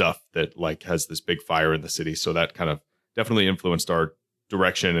pushing stuff that has this big fire in the city. So that kind of definitely influenced our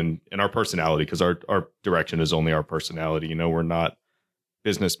direction and our personality, because our direction is only our personality. We're not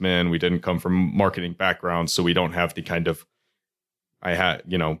businessmen. We didn't come from marketing backgrounds, so we don't have the kind of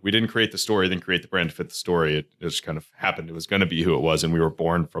we didn't create the story, then create the brand to fit the story. It just kind of happened. It was going to be who it was, and we were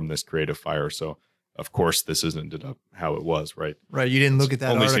born from this creative fire. So, of course, this has ended up how it was, right? Right. You didn't look at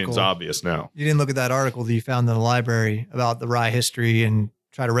that only article. Seems obvious now. You didn't look at that article that you found in the library about the rye history and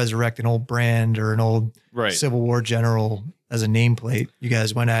try to resurrect an old brand or an old Civil War general as a nameplate. You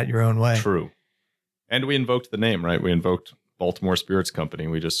guys went at your own way. True. And we invoked the name, right? We invoked Baltimore Spirits Company.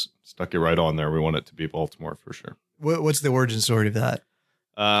 We just stuck it right on there. We want it to be Baltimore for sure. What's the origin story of that?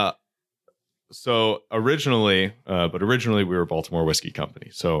 So originally we were Baltimore Whiskey Company.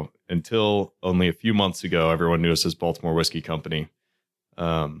 So until only a few months ago, everyone knew us as Baltimore Whiskey Company,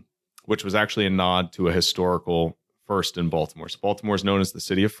 which was actually a nod to a historical first in Baltimore. So Baltimore is known as the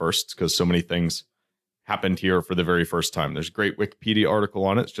city of firsts because so many things happened here for the very first time. There's a great Wikipedia article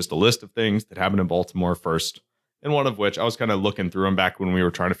on it. It's just a list of things that happened in Baltimore first. And one of which I was kind of looking through them back when we were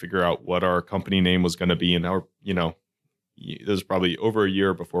trying to figure out what our company name was going to be. And our, this was probably over a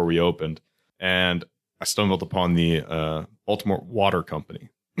year before we opened. And I stumbled upon the Baltimore Water Company,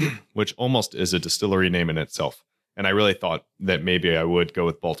 which almost is a distillery name in itself. And I really thought that maybe I would go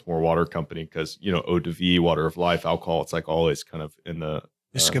with Baltimore Water Company because, eau de vie, water of life, alcohol, it's like always kind of in the...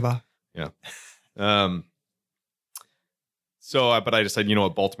 Iskaba. Yeah. But I decided,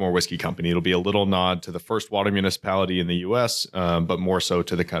 what, Baltimore Whiskey Company. It'll be a little nod to the first water municipality in the U.S., but more so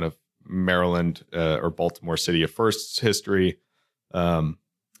to the kind of Maryland or Baltimore city of firsts history. And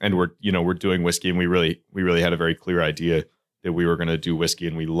we're doing whiskey, and we really had a very clear idea that we were going to do whiskey,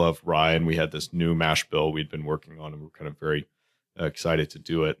 and we love rye, and we had this new mash bill we'd been working on, and we're kind of very excited to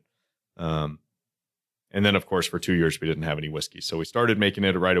do it. And then, of course, for 2 years, we didn't have any whiskey. So we started making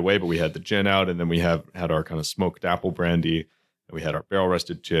it right away, but we had the gin out, and then we had our kind of smoked apple brandy, and we had our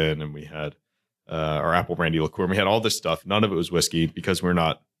barrel-rested gin, and we had our apple brandy liqueur. And we had all this stuff. None of it was whiskey because we're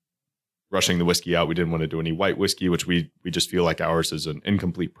not rushing the whiskey out. We didn't want to do any white whiskey, which we just feel like ours is an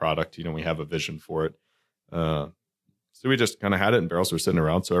incomplete product. We have a vision for it. So we just kind of had it in barrels. We're sitting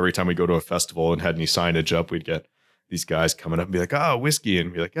around. So every time we go to a festival and had any signage up, we'd get these guys coming up and be like, "Oh, whiskey,"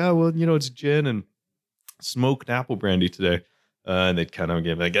 and be like, "Oh, well, it's gin and smoked apple brandy today." And they'd kind of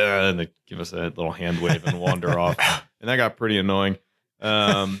give and they'd give us that little hand wave and wander off. And that got pretty annoying.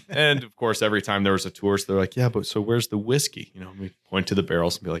 And of course, every time there was a tourist, they're like, "Yeah, but so where's the whiskey?" We point to the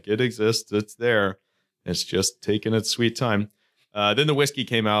barrels and be like, "It exists. It's there. It's just taking its sweet time." Then the whiskey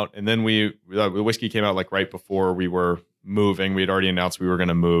came out, and then the whiskey came out like right before we were moving. We had already announced we were going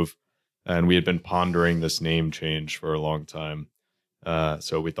to move, and we had been pondering this name change for a long time.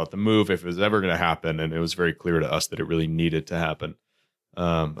 So we thought the move, if it was ever going to happen, and it was very clear to us that it really needed to happen,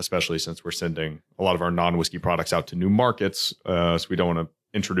 especially since we're sending a lot of our non-whiskey products out to new markets. So we don't want to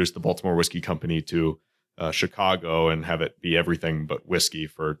introduce the Baltimore Whiskey Company to Chicago and have it be everything but whiskey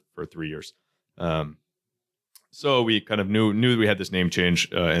for 3 years. So we kind of knew we had this name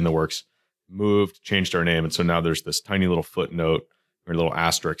change in the works, moved, changed our name. And so now there's this tiny little footnote or little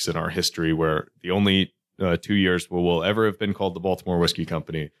asterisk in our history where the only 2 years where we'll ever have been called the Baltimore Whiskey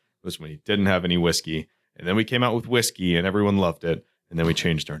Company was when we didn't have any whiskey. And then we came out with whiskey and everyone loved it. And then we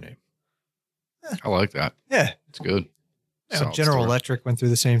changed our name. I like that. Yeah. It's good. Yeah, General Electric went through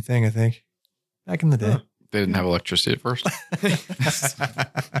the same thing, I think, back in the day. They didn't have electricity at first.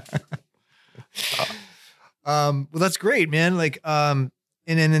 Well, that's great, man. And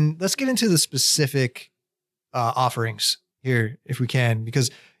then let's get into the specific offerings here, if we can,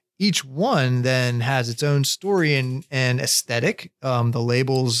 because each one then has its own story and aesthetic. The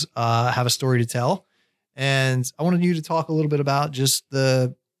labels have a story to tell. And I wanted you to talk a little bit about just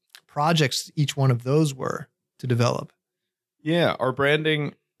the projects each one of those were to develop. Yeah, our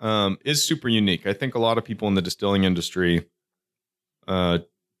branding is super unique. I think a lot of people in the distilling industry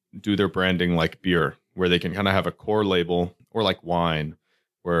do their branding like beer, where they can kind of have a core label, or like wine,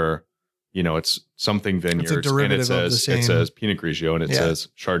 where it's something vineyards, it's a derivative and of the same. It says Pinot Grigio, and it says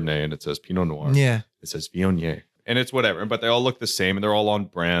Chardonnay, and it says Pinot Noir. Yeah, it says Viognier, and it's whatever. But they all look the same, and they're all on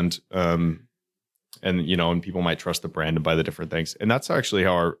brand. And people might trust the brand and buy the different things. And that's actually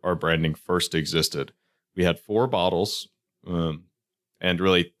how our branding first existed. We had 4 bottles, and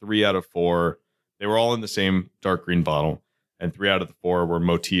really 3 out of 4, they were all in the same dark green bottle, and 3 out of the 4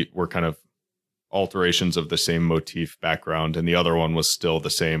 were kind of alterations of the same motif background, and the other one was still the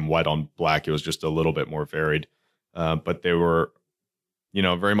same white on black. It was just a little bit more varied, but they were,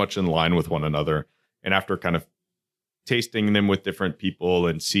 very much in line with one another. And after kind of tasting them with different people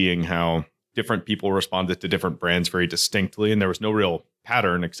and seeing how different people responded to different brands very distinctly, and there was no real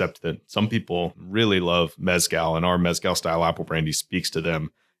pattern except that some people really love mezcal, and our mezcal style apple brandy speaks to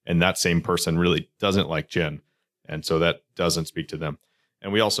them, and that same person really doesn't like gin, and so that doesn't speak to them.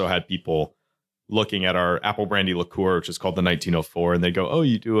 And we also had people looking at our apple brandy liqueur, which is called the 1904, and they go, "Oh,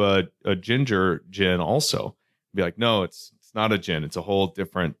 you do a ginger gin also?" I'd be like, "No, it's not a gin. It's a whole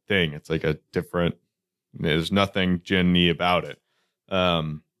different thing. It's like a different. There's nothing gin-y about it."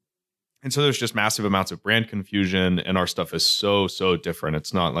 And so there's just massive amounts of brand confusion, and our stuff is so different.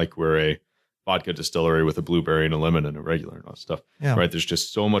 It's not like we're a vodka distillery with a blueberry and a lemon and a regular and all stuff. Yeah. Right? There's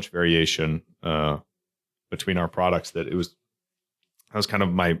just so much variation between our products that that was kind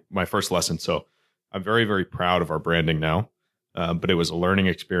of my first lesson. So I'm very, very proud of our branding now, but it was a learning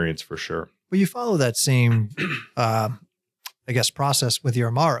experience for sure. Well, you follow that same, I guess, process with your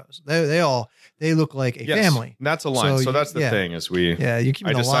Amaros. They look like a family. And that's a line. So that's the thing is you keep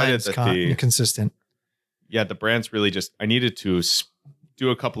the lines consistent. Yeah, the brand's really just, I needed to do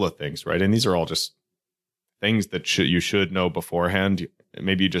a couple of things, right? And these are all just things that you should know beforehand.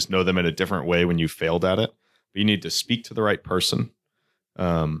 Maybe you just know them in a different way when you failed at it. But you need to speak to the right person.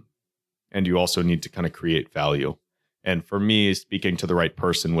 And you also need to kind of create value. And for me, speaking to the right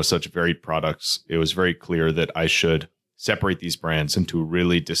person with such varied products, it was very clear that I should separate these brands into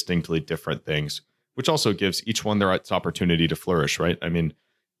really distinctly different things, which also gives each one their its opportunity to flourish, right? I mean,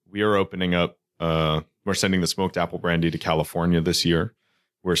 we are opening up, we're sending the smoked apple brandy to California this year.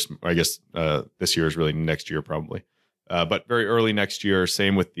 I guess this year is really next year probably. But very early next year,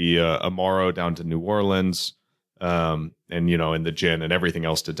 same with the Amaro down to New Orleans. And, and the gin and everything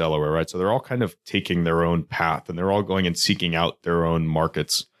else to Delaware, right? So they're all kind of taking their own path, and they're all going and seeking out their own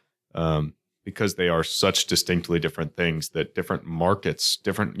markets because they are such distinctly different things that different markets,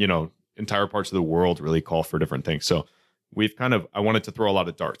 different, entire parts of the world really call for different things. So I wanted to throw a lot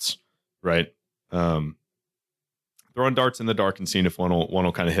of darts, right? Throwing darts in the dark and seeing if one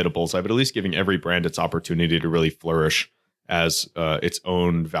will kind of hit a bullseye, but at least giving every brand its opportunity to really flourish as its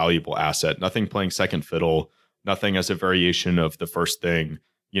own valuable asset. Nothing playing second fiddle. Nothing as a variation of the first thing,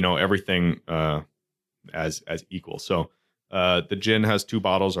 everything as equal. So the gin has 2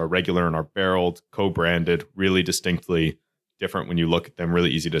 bottles, our regular and our barreled, co-branded, really distinctly different when you look at them,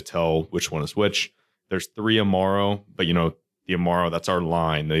 really easy to tell which one is which. There's 3 Amaro, but the Amaro, that's our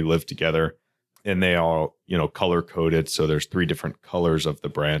line. They live together and they all, color coded. So there's 3 different colors of the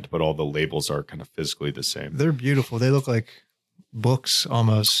brand, but all the labels are kind of physically the same. They're beautiful. They look like books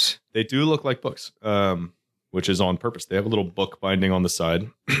almost. They do look like books. Which is on purpose. They have a little book binding on the side.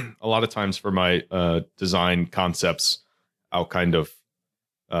 A lot of times for my design concepts, I'll kind of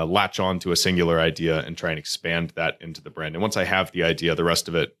latch on to a singular idea and try and expand that into the brand. And once I have the idea, the rest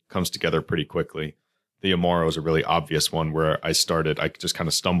of it comes together pretty quickly. The Amaro is a really obvious one where I just kind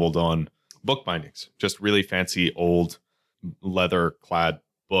of stumbled on book bindings, just really fancy old leather clad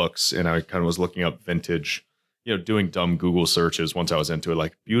books. And I kind of was looking up vintage, doing dumb Google searches once I was into it,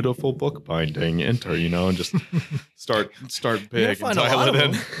 like beautiful book binding, enter, and just start big and dial it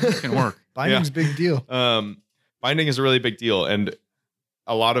in. It can work. Binding's a big deal. Binding is a really big deal. And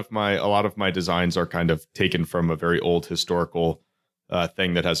a lot of my designs are kind of taken from a very old historical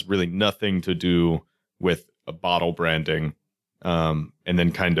thing that has really nothing to do with a bottle branding. And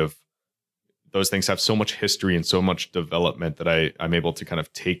then kind of those things have so much history and so much development that I'm able to kind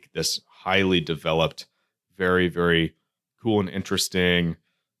of take this highly developed, very, very cool and interesting,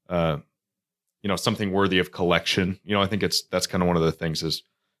 something worthy of collection. I think that's kind of one of the things is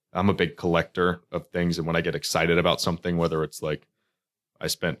I'm a big collector of things. And when I get excited about something, whether it's like I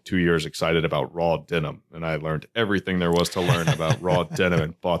spent 2 years excited about raw denim and I learned everything there was to learn about raw denim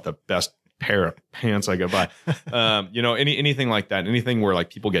and bought the best pair of pants I could buy. Anything like that, anything where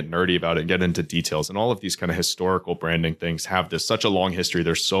like people get nerdy about it and get into details, and all of these kind of historical branding things have such a long history.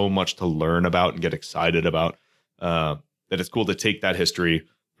 There's so much to learn about and get excited about that it's cool to take that history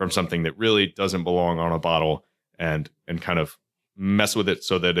from something that really doesn't belong on a bottle and kind of mess with it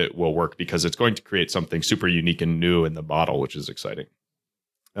so that it will work, because it's going to create something super unique and new in the bottle, which is exciting.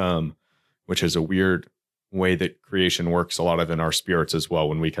 Which is a weird way that creation works a lot of in our spirits as well,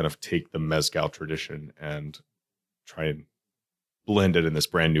 when we kind of take the mezcal tradition and try and blend it in this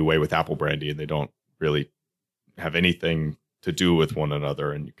brand new way with apple brandy, and they don't really have anything to do with one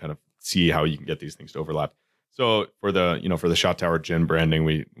another, and you kind of see how you can get these things to overlap. So for the Shot Tower gin branding,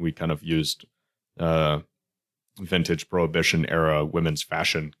 we kind of used vintage Prohibition era women's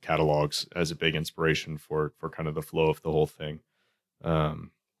fashion catalogs as a big inspiration for kind of the flow of the whole thing.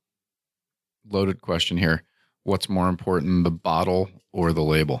 Loaded question here. What's more important, the bottle or the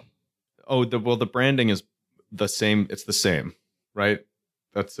label? Oh, the branding is the same. It's the same, right?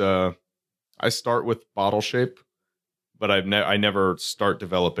 That's I start with bottle shape, but I never start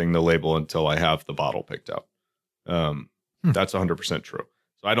developing the label until I have the bottle picked out. That's 100% true.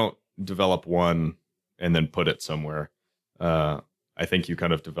 So I don't develop one and then put it somewhere. I think you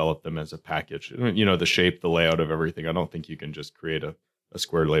kind of develop them as a package. You know, the shape, the layout of everything. I don't think you can just create a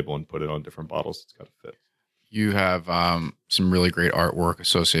square label and put it on different bottles. It's got to fit. You have some really great artwork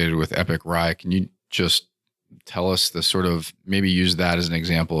associated with Epic Rye. Can you just tell us the sort of, maybe use that as an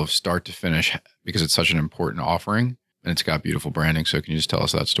example of start to finish, because it's such an important offering and it's got beautiful branding. So can you just tell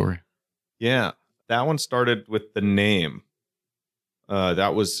us that story? Yeah, that one started with the name.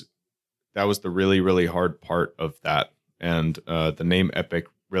 That was the really, really hard part of that. And the name Epic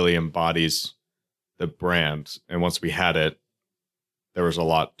really embodies the brand. And once we had it, there was a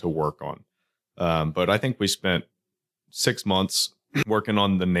lot to work on. But I think we spent 6 months working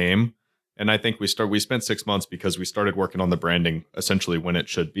on the name. And I think we spent 6 months because we started working on the branding essentially when it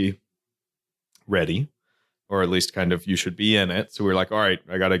should be ready, or at least kind of you should be in it. So we were like, all right,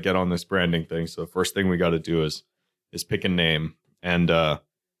 I got to get on this branding thing. So the first thing we got to do is pick a name. And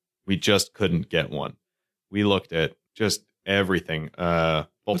we just couldn't get one. We looked at just everything.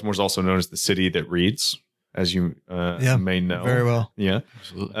 Baltimore's also known as the city that reads, as you may know. Very well. Yeah.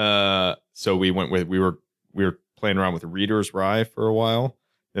 Absolutely. So we were playing around with Reader's Rye for a while.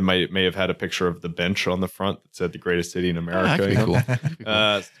 It may have had a picture of the bench on the front that said the greatest city in America. That'd be cool.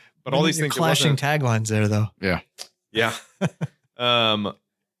 But all these things, clashing taglines there, though. Yeah. Yeah.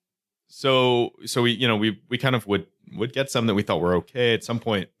 So we kind of would get some that we thought were okay. At some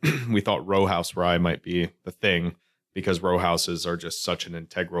point, we thought row house rye might be the thing, because row houses are just such an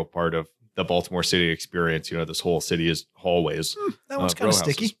integral part of the Baltimore city experience. You know, this whole city is hallways. That one's kind of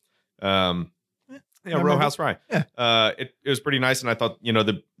sticky. Row house rye. Yeah. It was pretty nice. And I thought,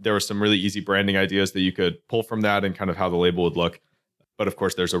 there were some really easy branding ideas that you could pull from that and kind of how the label would look. But of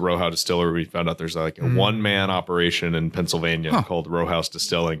course, there's a row house distillery. We found out there's like a one-man operation in Pennsylvania called Row House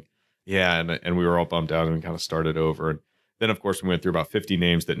Distilling. Yeah, and we were all bummed out and we kind of started over. And then, of course, we went through about 50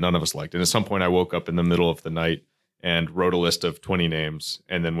 names that none of us liked. And at some point, I woke up in the middle of the night and wrote a list of 20 names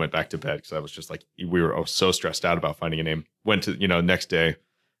and then went back to bed because I was just like, we were so stressed out about finding a name. Went to, next day,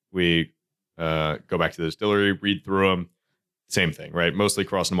 we go back to the distillery, read through them. Same thing, right? Mostly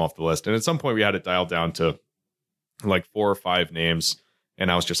crossing them off the list. And at some point, we had it dialed down to like 4 or 5 names.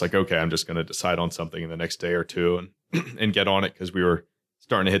 And I was just like, okay, I'm just going to decide on something in the next day or two and get on it, because we were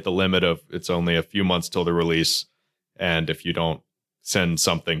starting to hit the limit of it's only a few months till the release. And if you don't send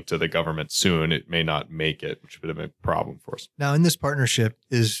something to the government soon, it may not make it, which would have been a problem for us. Now, in this partnership,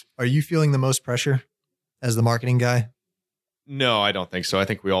 are you feeling the most pressure as the marketing guy? No, I don't think so. I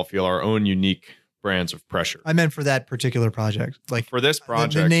think we all feel our own unique brands of pressure. I meant for that particular project. Like for this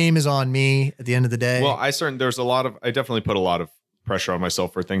project, the name is on me at the end of the day. Well, I definitely put a lot of pressure on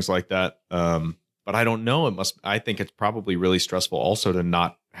myself for things like that. But I don't know. I think it's probably really stressful also to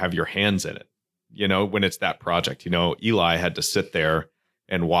not have your hands in it, when it's that project. Eli had to sit there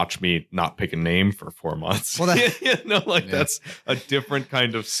and watch me not pick a name for 4 months. Well, that's a different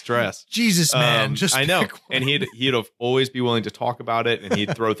kind of stress. Jesus, man. I know. And he'd always be willing to talk about it, and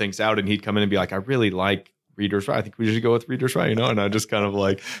he'd throw things out, and he'd come in and be like, I really like Reader's Rye. I think we should go with Reader's Rye, and I just kind of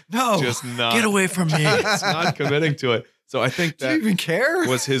like, no, just not, get away from me. It's not committing to it. So I think that do you even care?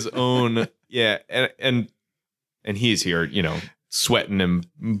 Was his own, and he's here, sweating and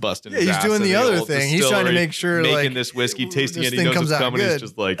busting. His he's ass doing the other old thing. He's trying to make sure, making this whiskey, tasting it. He knows it's coming. He's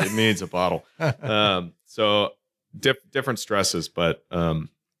just like, it needs a bottle. So different stresses, but part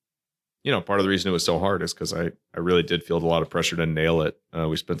of the reason it was so hard is because I really did feel a lot of pressure to nail it.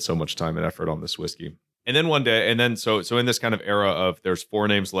 We spent so much time and effort on this whiskey. And then one day, so in this kind of era of there's 4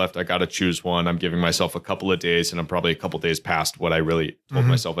 names left, I got to choose one. I'm giving myself a couple of days, and I'm probably a couple of days past what I really told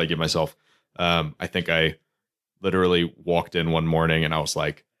myself I give myself. I think I literally walked in one morning and I was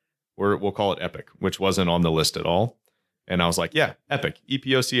like, we'll call it Epic, which wasn't on the list at all. And I was like, yeah, Epic,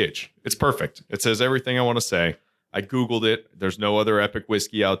 EPOCH. It's perfect. It says everything I want to say. I Googled it. There's no other Epic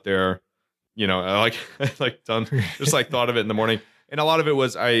whiskey out there. I thought of it in the morning. And a lot of it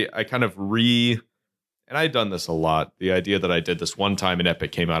was I kind of and I had done this a lot. The idea that I did this one time in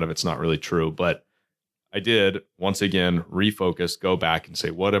Epic came out of it's not really true, but I did once again refocus, go back and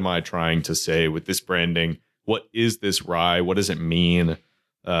say, what am I trying to say with this branding? What is this rye? What does it mean?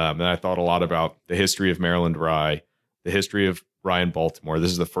 And I thought a lot about the history of Maryland rye, the history of rye in Baltimore.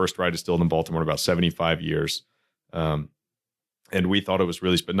 This is the first rye distilled in Baltimore in about 75 years. And we thought it was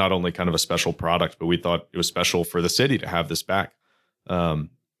really, but not only kind of a special product, but we thought it was special for the city to have this back. And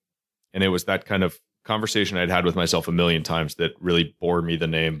it was that kind of conversation I'd had with myself a million times that really bore me the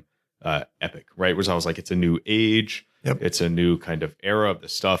name Epic, right? Which I was like, it's a new age. Yep. It's a new kind of era of the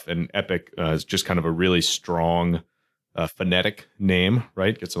stuff. And Epic is just kind of a really strong phonetic name,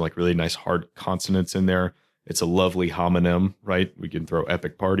 right? Get some like really nice hard consonants in there. It's a lovely homonym, right? We can throw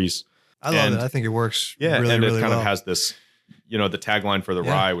epic parties. I love it. I think it works really, really it kind well. of has this, the tagline for the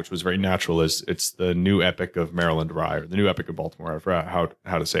rye, which was very natural, is it's the new epic of Maryland rye, or the new epic of Baltimore. I forgot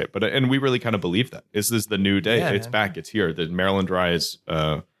how to say it, and we really kind of believe that this is the new day. It's back. It's here. The Maryland rye is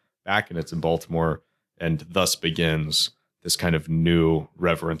back, and it's in Baltimore, and thus begins this kind of new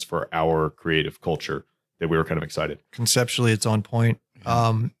reverence for our creative culture that we were kind of excited. Conceptually, it's on point.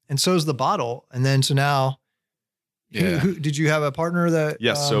 And so is the bottle. And then so now, who did you have a partner that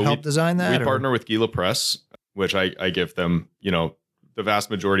helped design that? We partner with Gila Press, which I give them, the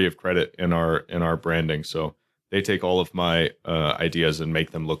vast majority of credit in our branding. So they take all of my ideas and make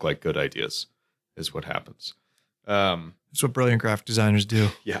them look like good ideas, is what happens. That's what brilliant graphic designers do.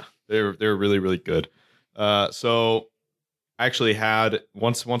 Yeah, they're really, really good. So I actually had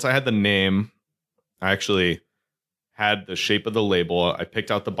once I had the name, I actually had the shape of the label. I picked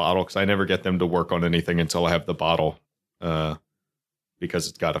out the bottle because I never get them to work on anything until I have the bottle, because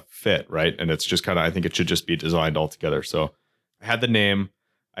it's got to fit, right? And it's just I think it should just be designed all together. So I had the name.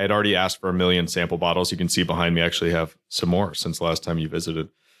 I had already asked for 1 million sample bottles. You can see behind me, I actually have some more since last time you visited.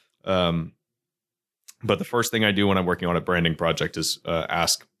 But the first thing I do when I'm working on a branding project is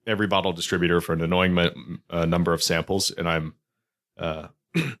ask every bottle distributor for an annoying number of samples. And I'm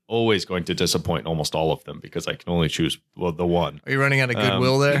always going to disappoint almost all of them because I can only choose the one. Are you running out of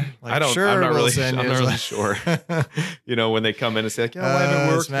goodwill there? Like, I'm not really sure. When they come in and say, like, why haven't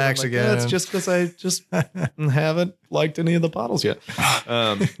it worked? Max like, again. It's just because I just haven't liked any of the bottles yet.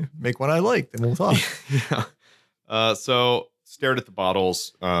 Make one I like, then we'll talk. So stared at the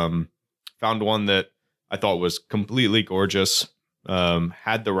bottles, found one that I thought was completely gorgeous,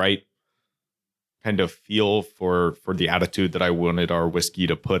 had the right kind of feel for the attitude that I wanted our whiskey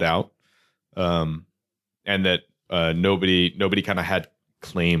to put out, and that nobody kind of had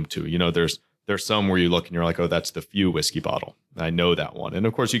claim to. There's some where you look and you're like, oh, that's the Few whiskey bottle. I know that one, and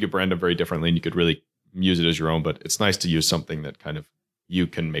of course you could brand them very differently, and you could really use it as your own. But it's nice to use something that kind of you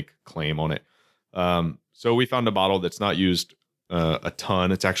can make claim on it. So we found a bottle that's not used a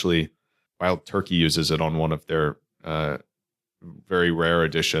ton. It's actually Wild Turkey uses it on one of their very rare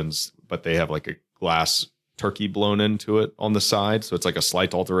editions, but they have like a glass turkey blown into it on the side. So it's like a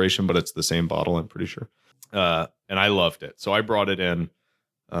slight alteration, but it's the same bottle, I'm pretty sure. And I loved it. So I brought it in,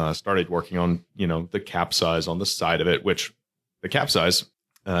 started working on, the cap size on the side of it, which the cap size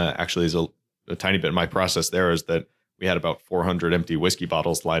actually is a tiny bit. My process there is that we had about 400 empty whiskey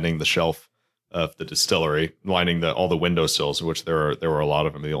bottles lining the shelf of the distillery, lining all the windowsills, which there were a lot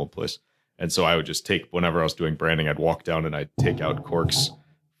of them in the old place. And so I would just take, whenever I was doing branding, I'd walk down and I'd take out corks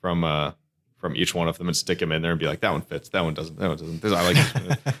from each one of them and stick them in there and be like, that one fits, that one doesn't, that one doesn't. I like this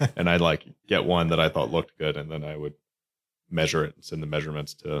one. And I'd like get one that I thought looked good, and then I would measure it and send the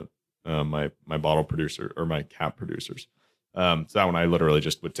measurements to my bottle producer or my cap producers. So that one I literally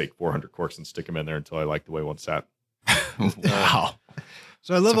just would take 400 corks and stick them in there until I liked the way one sat. Wow.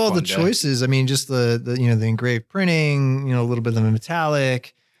 So I love all the choices. I mean, just the engraved printing, a little bit of the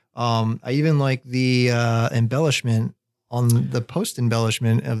metallic. I even like the embellishment on the post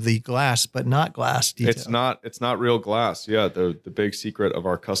embellishment of the glass, but not glass detail. It's not real glass. Yeah. The big secret of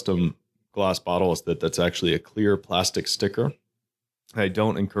our custom glass bottle is that's actually a clear plastic sticker. I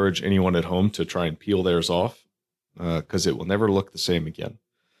don't encourage anyone at home to try and peel theirs off because it will never look the same again.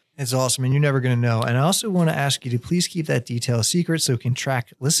 It's awesome. And you're never going to know. And I also want to ask you to please keep that detail a secret so we can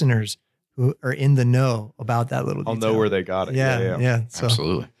track listeners who are in the know about that little detail. I'll know where they got it. Yeah. So,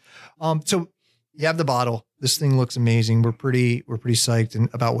 absolutely. So you have the bottle. This thing looks amazing. We're pretty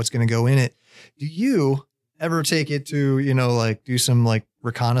psyched about what's going to go in it. Do you ever take it to, do some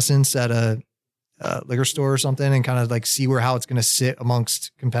reconnaissance at a liquor store or something and kind of see how it's going to sit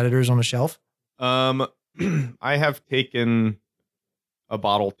amongst competitors on the shelf? I have taken a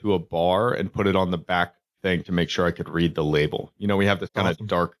bottle to a bar and put it on the back thing to make sure I could read the label. We have this kind of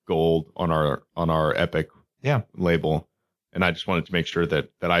dark gold on our Epic label. And I just wanted to make sure that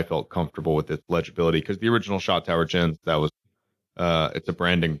I felt comfortable with its legibility, because the original Shot Tower gins, that was it's a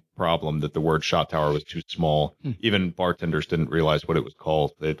branding problem that the word Shot Tower was too small. Even bartenders didn't realize what it was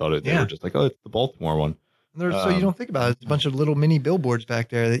called. They thought they were just like, oh, it's the Baltimore one. So you don't think about it. It's a bunch of little mini billboards back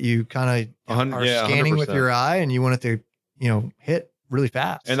there that you kind of are scanning 100%. With your eye, and you want it to hit really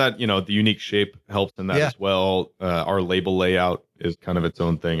fast. And that the unique shape helps in that as well. Our label layout is kind of its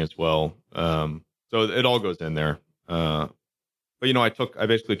own thing as well. So it all goes in there. But I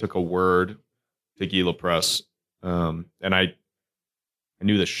basically took a word to Gila Press, and I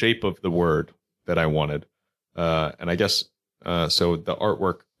knew the shape of the word that I wanted, and I guess so. The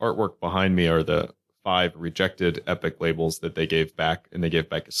artwork behind me are the 5 rejected Epic labels that they gave back, and they gave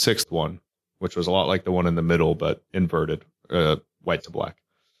back a 6th one, which was a lot like the one in the middle but inverted, white to black.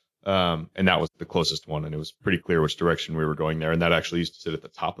 And that was the closest one. And it was pretty clear which direction we were going there. And that actually used to sit at the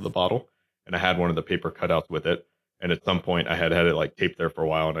top of the bottle. And I had one of the paper cutouts with it. And at some point I had it like taped there for a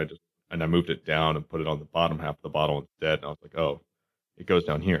while, and I moved it down and put it on the bottom half of the bottle instead. And I was like, oh, it goes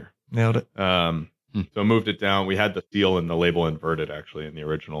down here. Nailed it. So I moved it down. We had the seal and the label inverted actually in the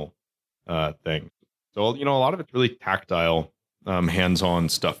original thing. So, a lot of it's really tactile, hands-on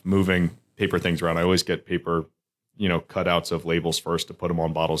stuff, moving paper things around. I always get paper, cutouts of labels first to put them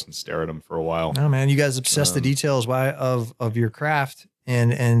on bottles and stare at them for a while. Oh man, you guys obsess the details of your craft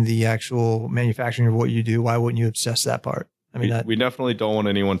and the actual manufacturing of what you do. Why wouldn't you obsess that part? I mean, we definitely don't want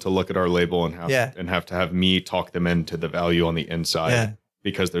anyone to look at our label and have to have me talk them into the value on the inside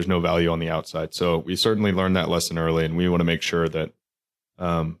because there's no value on the outside. So we certainly learned that lesson early, and we want to make sure that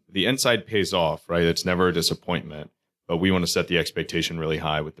the inside pays off, right? It's never a disappointment, but we want to set the expectation really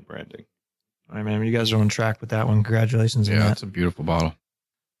high with the branding. All right, man. You guys are on track with that one. Congratulations on that. Yeah, it's a beautiful bottle.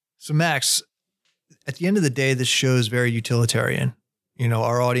 So Max, at the end of the day, this show is very utilitarian.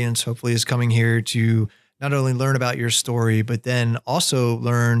 Our audience hopefully is coming here to not only learn about your story, but then also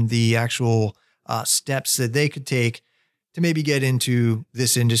learn the actual steps that they could take to maybe get into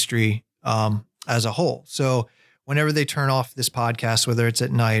this industry as a whole. So whenever they turn off this podcast, whether it's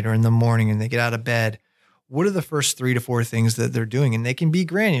at night or in the morning and they get out of bed, what are the first 3 to 4 things that they're doing? And they can be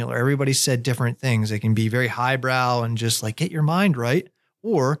granular. Everybody said different things. They can be very highbrow and just like get your mind right,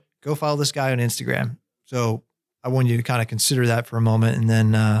 or go follow this guy on Instagram. So I want you to kind of consider that for a moment, and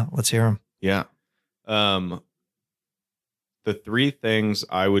then let's hear them. Yeah. The 3 things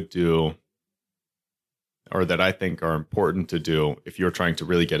I would do, or that I think are important to do if you're trying to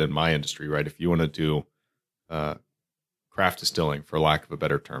really get in my industry, right? If you want to do craft distilling, for lack of a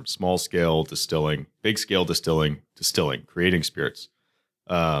better term, small scale distilling, big scale distilling, creating spirits.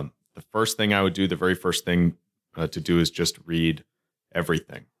 The first thing I would do, the very first thing to do is just read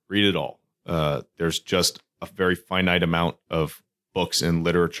everything. Read it all. There's just a very finite amount of books and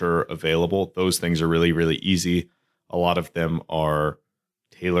literature available. Those things are really, really easy. A lot of them are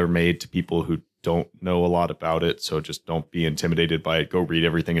tailor-made to people who don't know a lot about it. So just don't be intimidated by it. Go read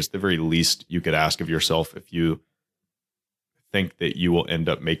everything. It's the very least you could ask of yourself if you think that you will end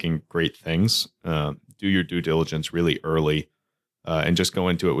up making great things. Do your due diligence really early and just go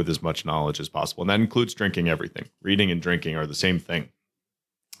into it with as much knowledge as possible. And that includes drinking everything. Reading and drinking are the same thing,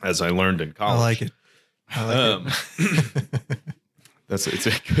 as I learned in college. I like it. It's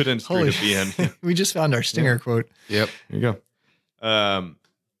a good industry to be in. We just found our stinger quote. Yep. There you go.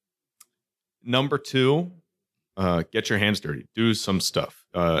 Number 2, get your hands dirty. Do some stuff.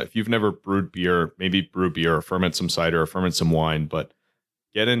 If you've never brewed beer, maybe brew beer or ferment some cider or ferment some wine, but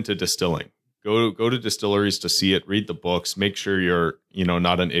get into distilling. Go to distilleries to see it, read the books, make sure you're,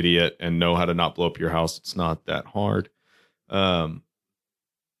 not an idiot and know how to not blow up your house. It's not that hard.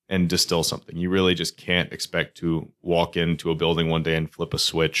 And distill something. You really just can't expect to walk into a building one day and flip a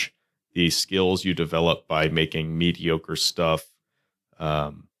switch. The skills you develop by making mediocre stuff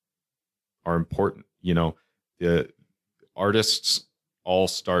are important. The artists all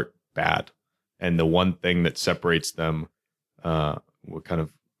start bad, and the one thing that separates them, what kind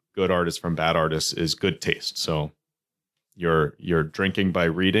of good artists from bad artists, is good taste. So you're drinking by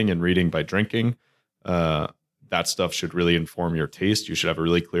reading and reading by drinking. That stuff should really inform your taste. You should have a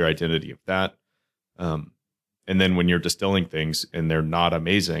really clear identity of that. And then when you're distilling things and they're not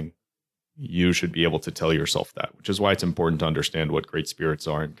amazing, you should be able to tell yourself that, which is why it's important to understand what great spirits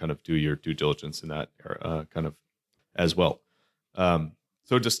are and kind of do your due diligence in that kind of as well.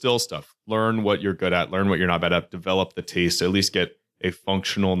 So distill stuff, learn what you're good at, learn what you're not bad at, develop the taste, at least get a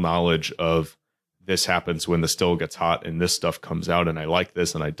functional knowledge of this happens when the still gets hot and this stuff comes out and I like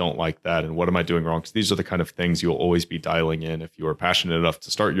this and I don't like that. And what am I doing wrong? Because these are the kind of things you'll always be dialing in if you are passionate enough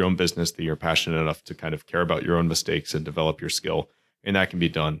to start your own business, that you're passionate enough to kind of care about your own mistakes and develop your skill. And that can be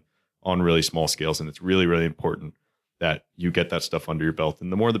done on really small scales. And it's really, really important that you get that stuff under your belt.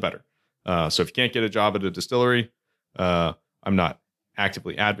 And the more, the better. So if you can't get a job at a distillery, I'm not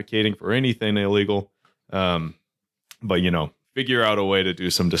actively advocating for anything illegal. But, figure out a way to do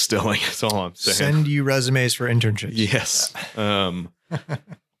some distilling. That's all I'm saying. Send you resumes for internships. Yes.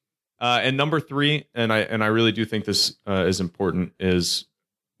 And number 3, and I really do think this is important, is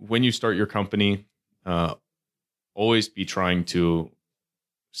when you start your company, always be trying to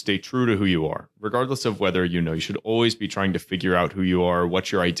stay true to who you are, regardless of whether you should always be trying to figure out who you are,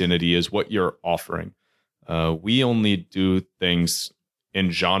 what your identity is, what you're offering. We only do things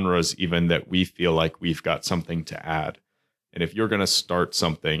in genres even that we feel like we've got something to add. And if you're going to start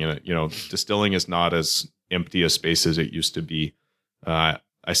something, and distilling is not as empty a space as it used to be. I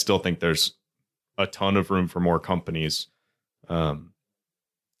still think there's a ton of room for more companies.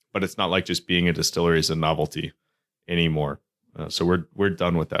 but it's not like just being a distillery is a novelty anymore. So we're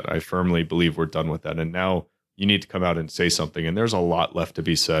done with that. I firmly believe we're done with that. And now you need to come out and say something. And there's a lot left to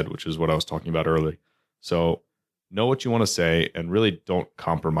be said, which is what I was talking about earlier. So know what you want to say and really don't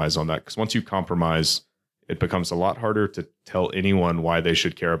compromise on that. Because once you compromise, it becomes a lot harder to tell anyone why they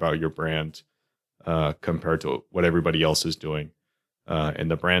should care about your brand compared to what everybody else is doing. And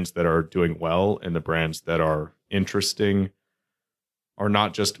the brands that are doing well and the brands that are interesting are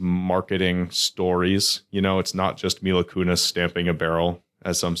not just marketing stories. You know, it's not just Mila Kunis stamping a barrel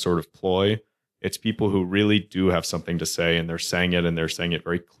as some sort of ploy. It's people who really do have something to say, and they're saying it, and they're saying it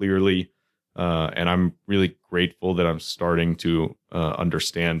very clearly. And I'm really grateful that I'm starting to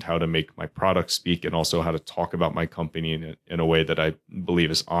understand how to make my product speak and also how to talk about my company in a way that I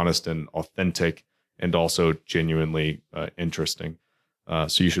believe is honest and authentic and also genuinely interesting.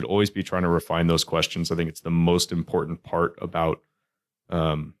 So you should always be trying to refine those questions. I think it's the most important part about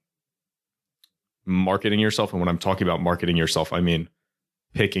marketing yourself. And when I'm talking about marketing yourself, I mean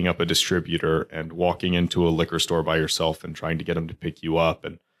picking up a distributor and walking into a liquor store by yourself and trying to get them to pick you up,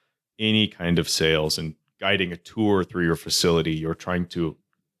 and any kind of sales and guiding a tour through your facility. You're trying to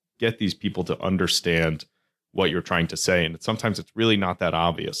get these people to understand what you're trying to say. And sometimes it's really not that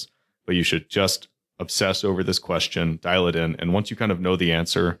obvious, but you should just obsess over this question, dial it in. And once you kind of know the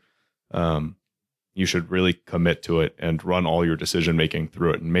answer, you should really commit to it and run all your decision making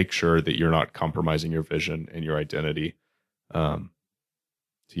through it and make sure that you're not compromising your vision and your identity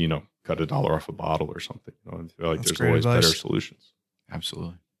to, you know, cut $1 off a bottle or something. You know, I feel like That's there's great always advice. better solutions.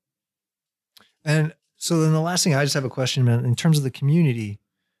 Absolutely. And so then the last thing, I just have a question, man, in terms of the community,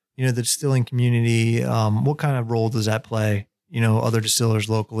 you know, the distilling community, what kind of role does that play? You know, other distillers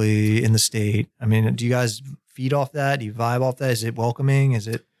locally in the state. I mean, do you guys feed off that? Do you vibe off that? Is it welcoming? Is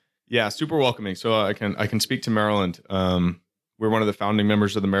it? Yeah, super welcoming. So I can speak to Maryland. We're one of the founding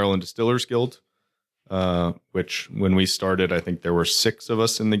members of the Maryland Distillers Guild, which when we started, I think there were 6 of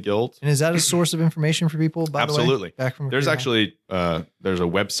us in the guild. And is that a source of information for people? By Absolutely. The way, back from There's actually there's a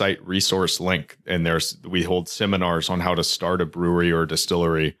website resource link, and we hold seminars on how to start a brewery or a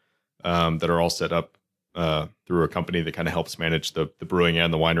distillery that are all set up through a company that kind of helps manage the brewing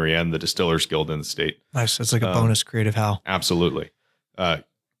and the winery and the Distillers Guild in the state. Nice. That's like a bonus creative how. Absolutely.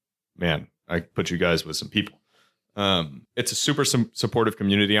 Man, I put you guys with some people. It's a super supportive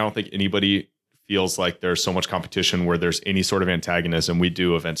community. I don't think anybody feels like there's so much competition where there's any sort of antagonism. We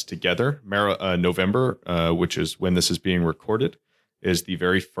do events together. November, which is when this is being recorded, is the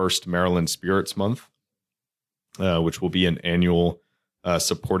very first Maryland Spirits Month, which will be an annual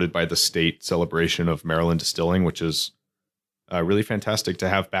supported by the state celebration of Maryland distilling, which is really fantastic to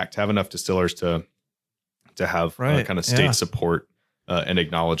have back, to have enough distillers to have kind of state support and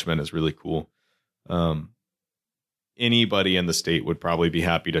acknowledgement is really cool. Anybody in the state would probably be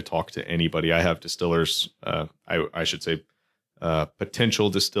happy to talk to anybody. I have distillers, I should say, potential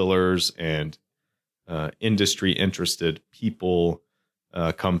distillers and industry interested people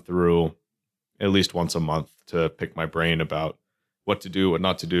come through at least once a month to pick my brain about what to do, what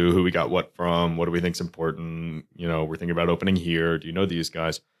not to do, who we got what from, what do we think's important. You know, we're thinking about opening here. Do you know these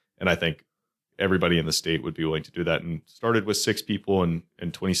guys? And I think everybody in the state would be willing to do that. And started with 6 people in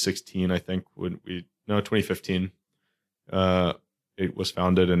 2016, I think, 2015. It was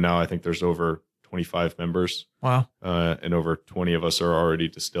founded, and now I think there's over 25 members. Wow. And over 20 of us are already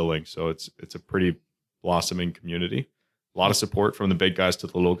distilling. So it's a pretty blossoming community. A lot of support from the big guys to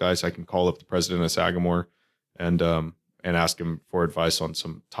the little guys. I can call up the president of Sagamore and ask him for advice on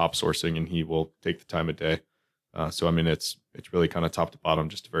some top sourcing, and he will take the time of day. So I mean, it's really kind of top to bottom,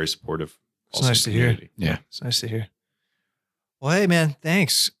 just a very supportive. It's nice to hear. Yeah, it's nice to hear. Well, hey man,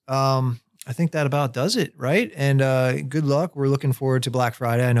 thanks. I think that about does it, right? And good luck. We're looking forward to Black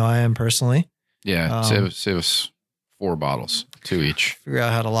Friday. I know I am personally. Yeah, save us 4 bottles, 2 each. Figure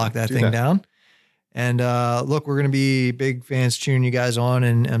out how to lock that thing down. And look, we're going to be big fans cheering you guys on,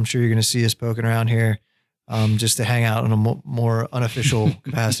 and I'm sure you're going to see us poking around here just to hang out in a more unofficial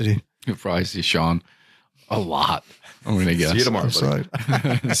capacity. You'll probably see Sean a lot, I'm going to guess. See you tomorrow.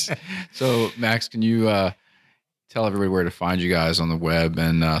 So, Max, can you tell everybody where to find you guys on the web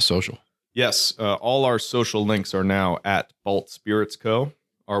and social? Yes, all our social links are now at Balt Spirits Co.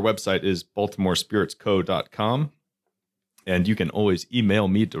 Our website is baltimorespiritsco.com. And you can always email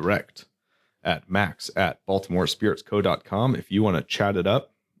me direct at max@baltimorespiritsco.com if you want to chat it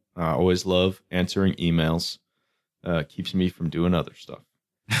up. I always love answering emails. Keeps me from doing other stuff.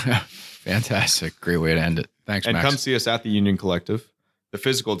 Fantastic. Great way to end it. Thanks, and Max. Come see us at the Union Collective, the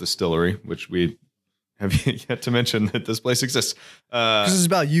physical distillery, which we have yet to mention that this place exists. This is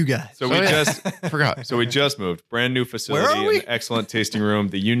about you guys. So we just forgot. So we just moved. Brand new facility, Where are we? an excellent tasting room.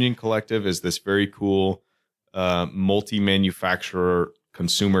 The Union Collective is this very cool multi-manufacturer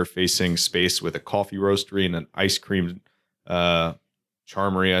consumer-facing space with a coffee roastery and an ice cream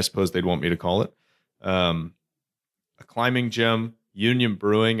charmery, I suppose they'd want me to call it. A climbing gym, Union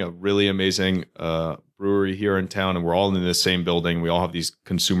Brewing, a really amazing brewery here in town, and we're all in the same building. We all have these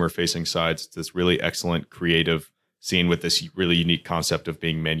consumer-facing sides. It's this really excellent creative scene with this really unique concept of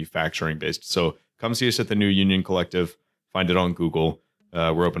being manufacturing-based. So come see us at the new Union Collective. Find it on Google.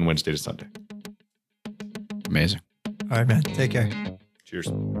 We're open Wednesday to Sunday. Amazing. All right, man. Take care. Cheers.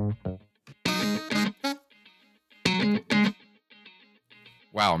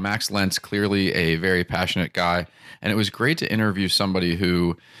 Wow, Max Lents, clearly a very passionate guy. And it was great to interview somebody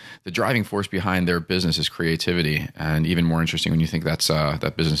who the driving force behind their business is creativity. And even more interesting when you think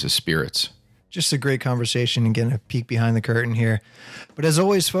that business is spirits. Just a great conversation and getting a peek behind the curtain here. But as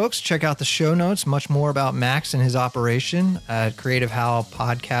always, folks, check out the show notes, much more about Max and his operation at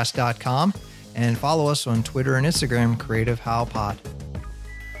creativehowpodcast.com, and follow us on Twitter and Instagram, creativehowpod.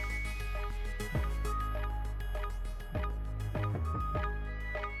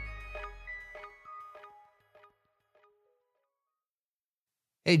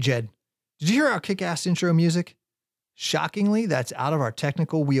 Hey, Jed, did you hear our kick-ass intro music? Shockingly, that's out of our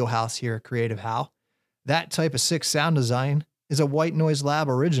technical wheelhouse here at Creative How. That type of sick sound design is a White Noise Lab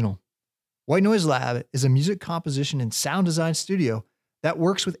original. White Noise Lab is a music composition and sound design studio that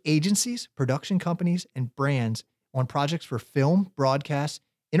works with agencies, production companies, and brands on projects for film, broadcast,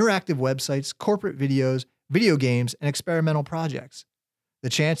 interactive websites, corporate videos, video games, and experimental projects. The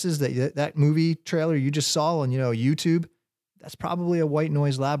chances that that movie trailer you just saw on, YouTube, that's probably a White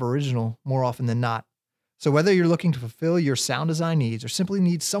Noise Lab original more often than not. So whether you're looking to fulfill your sound design needs or simply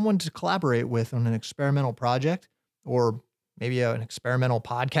need someone to collaborate with on an experimental project or maybe an experimental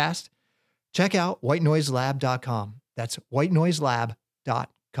podcast, check out whitenoiselab.com. That's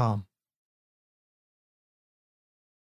whitenoiselab.com.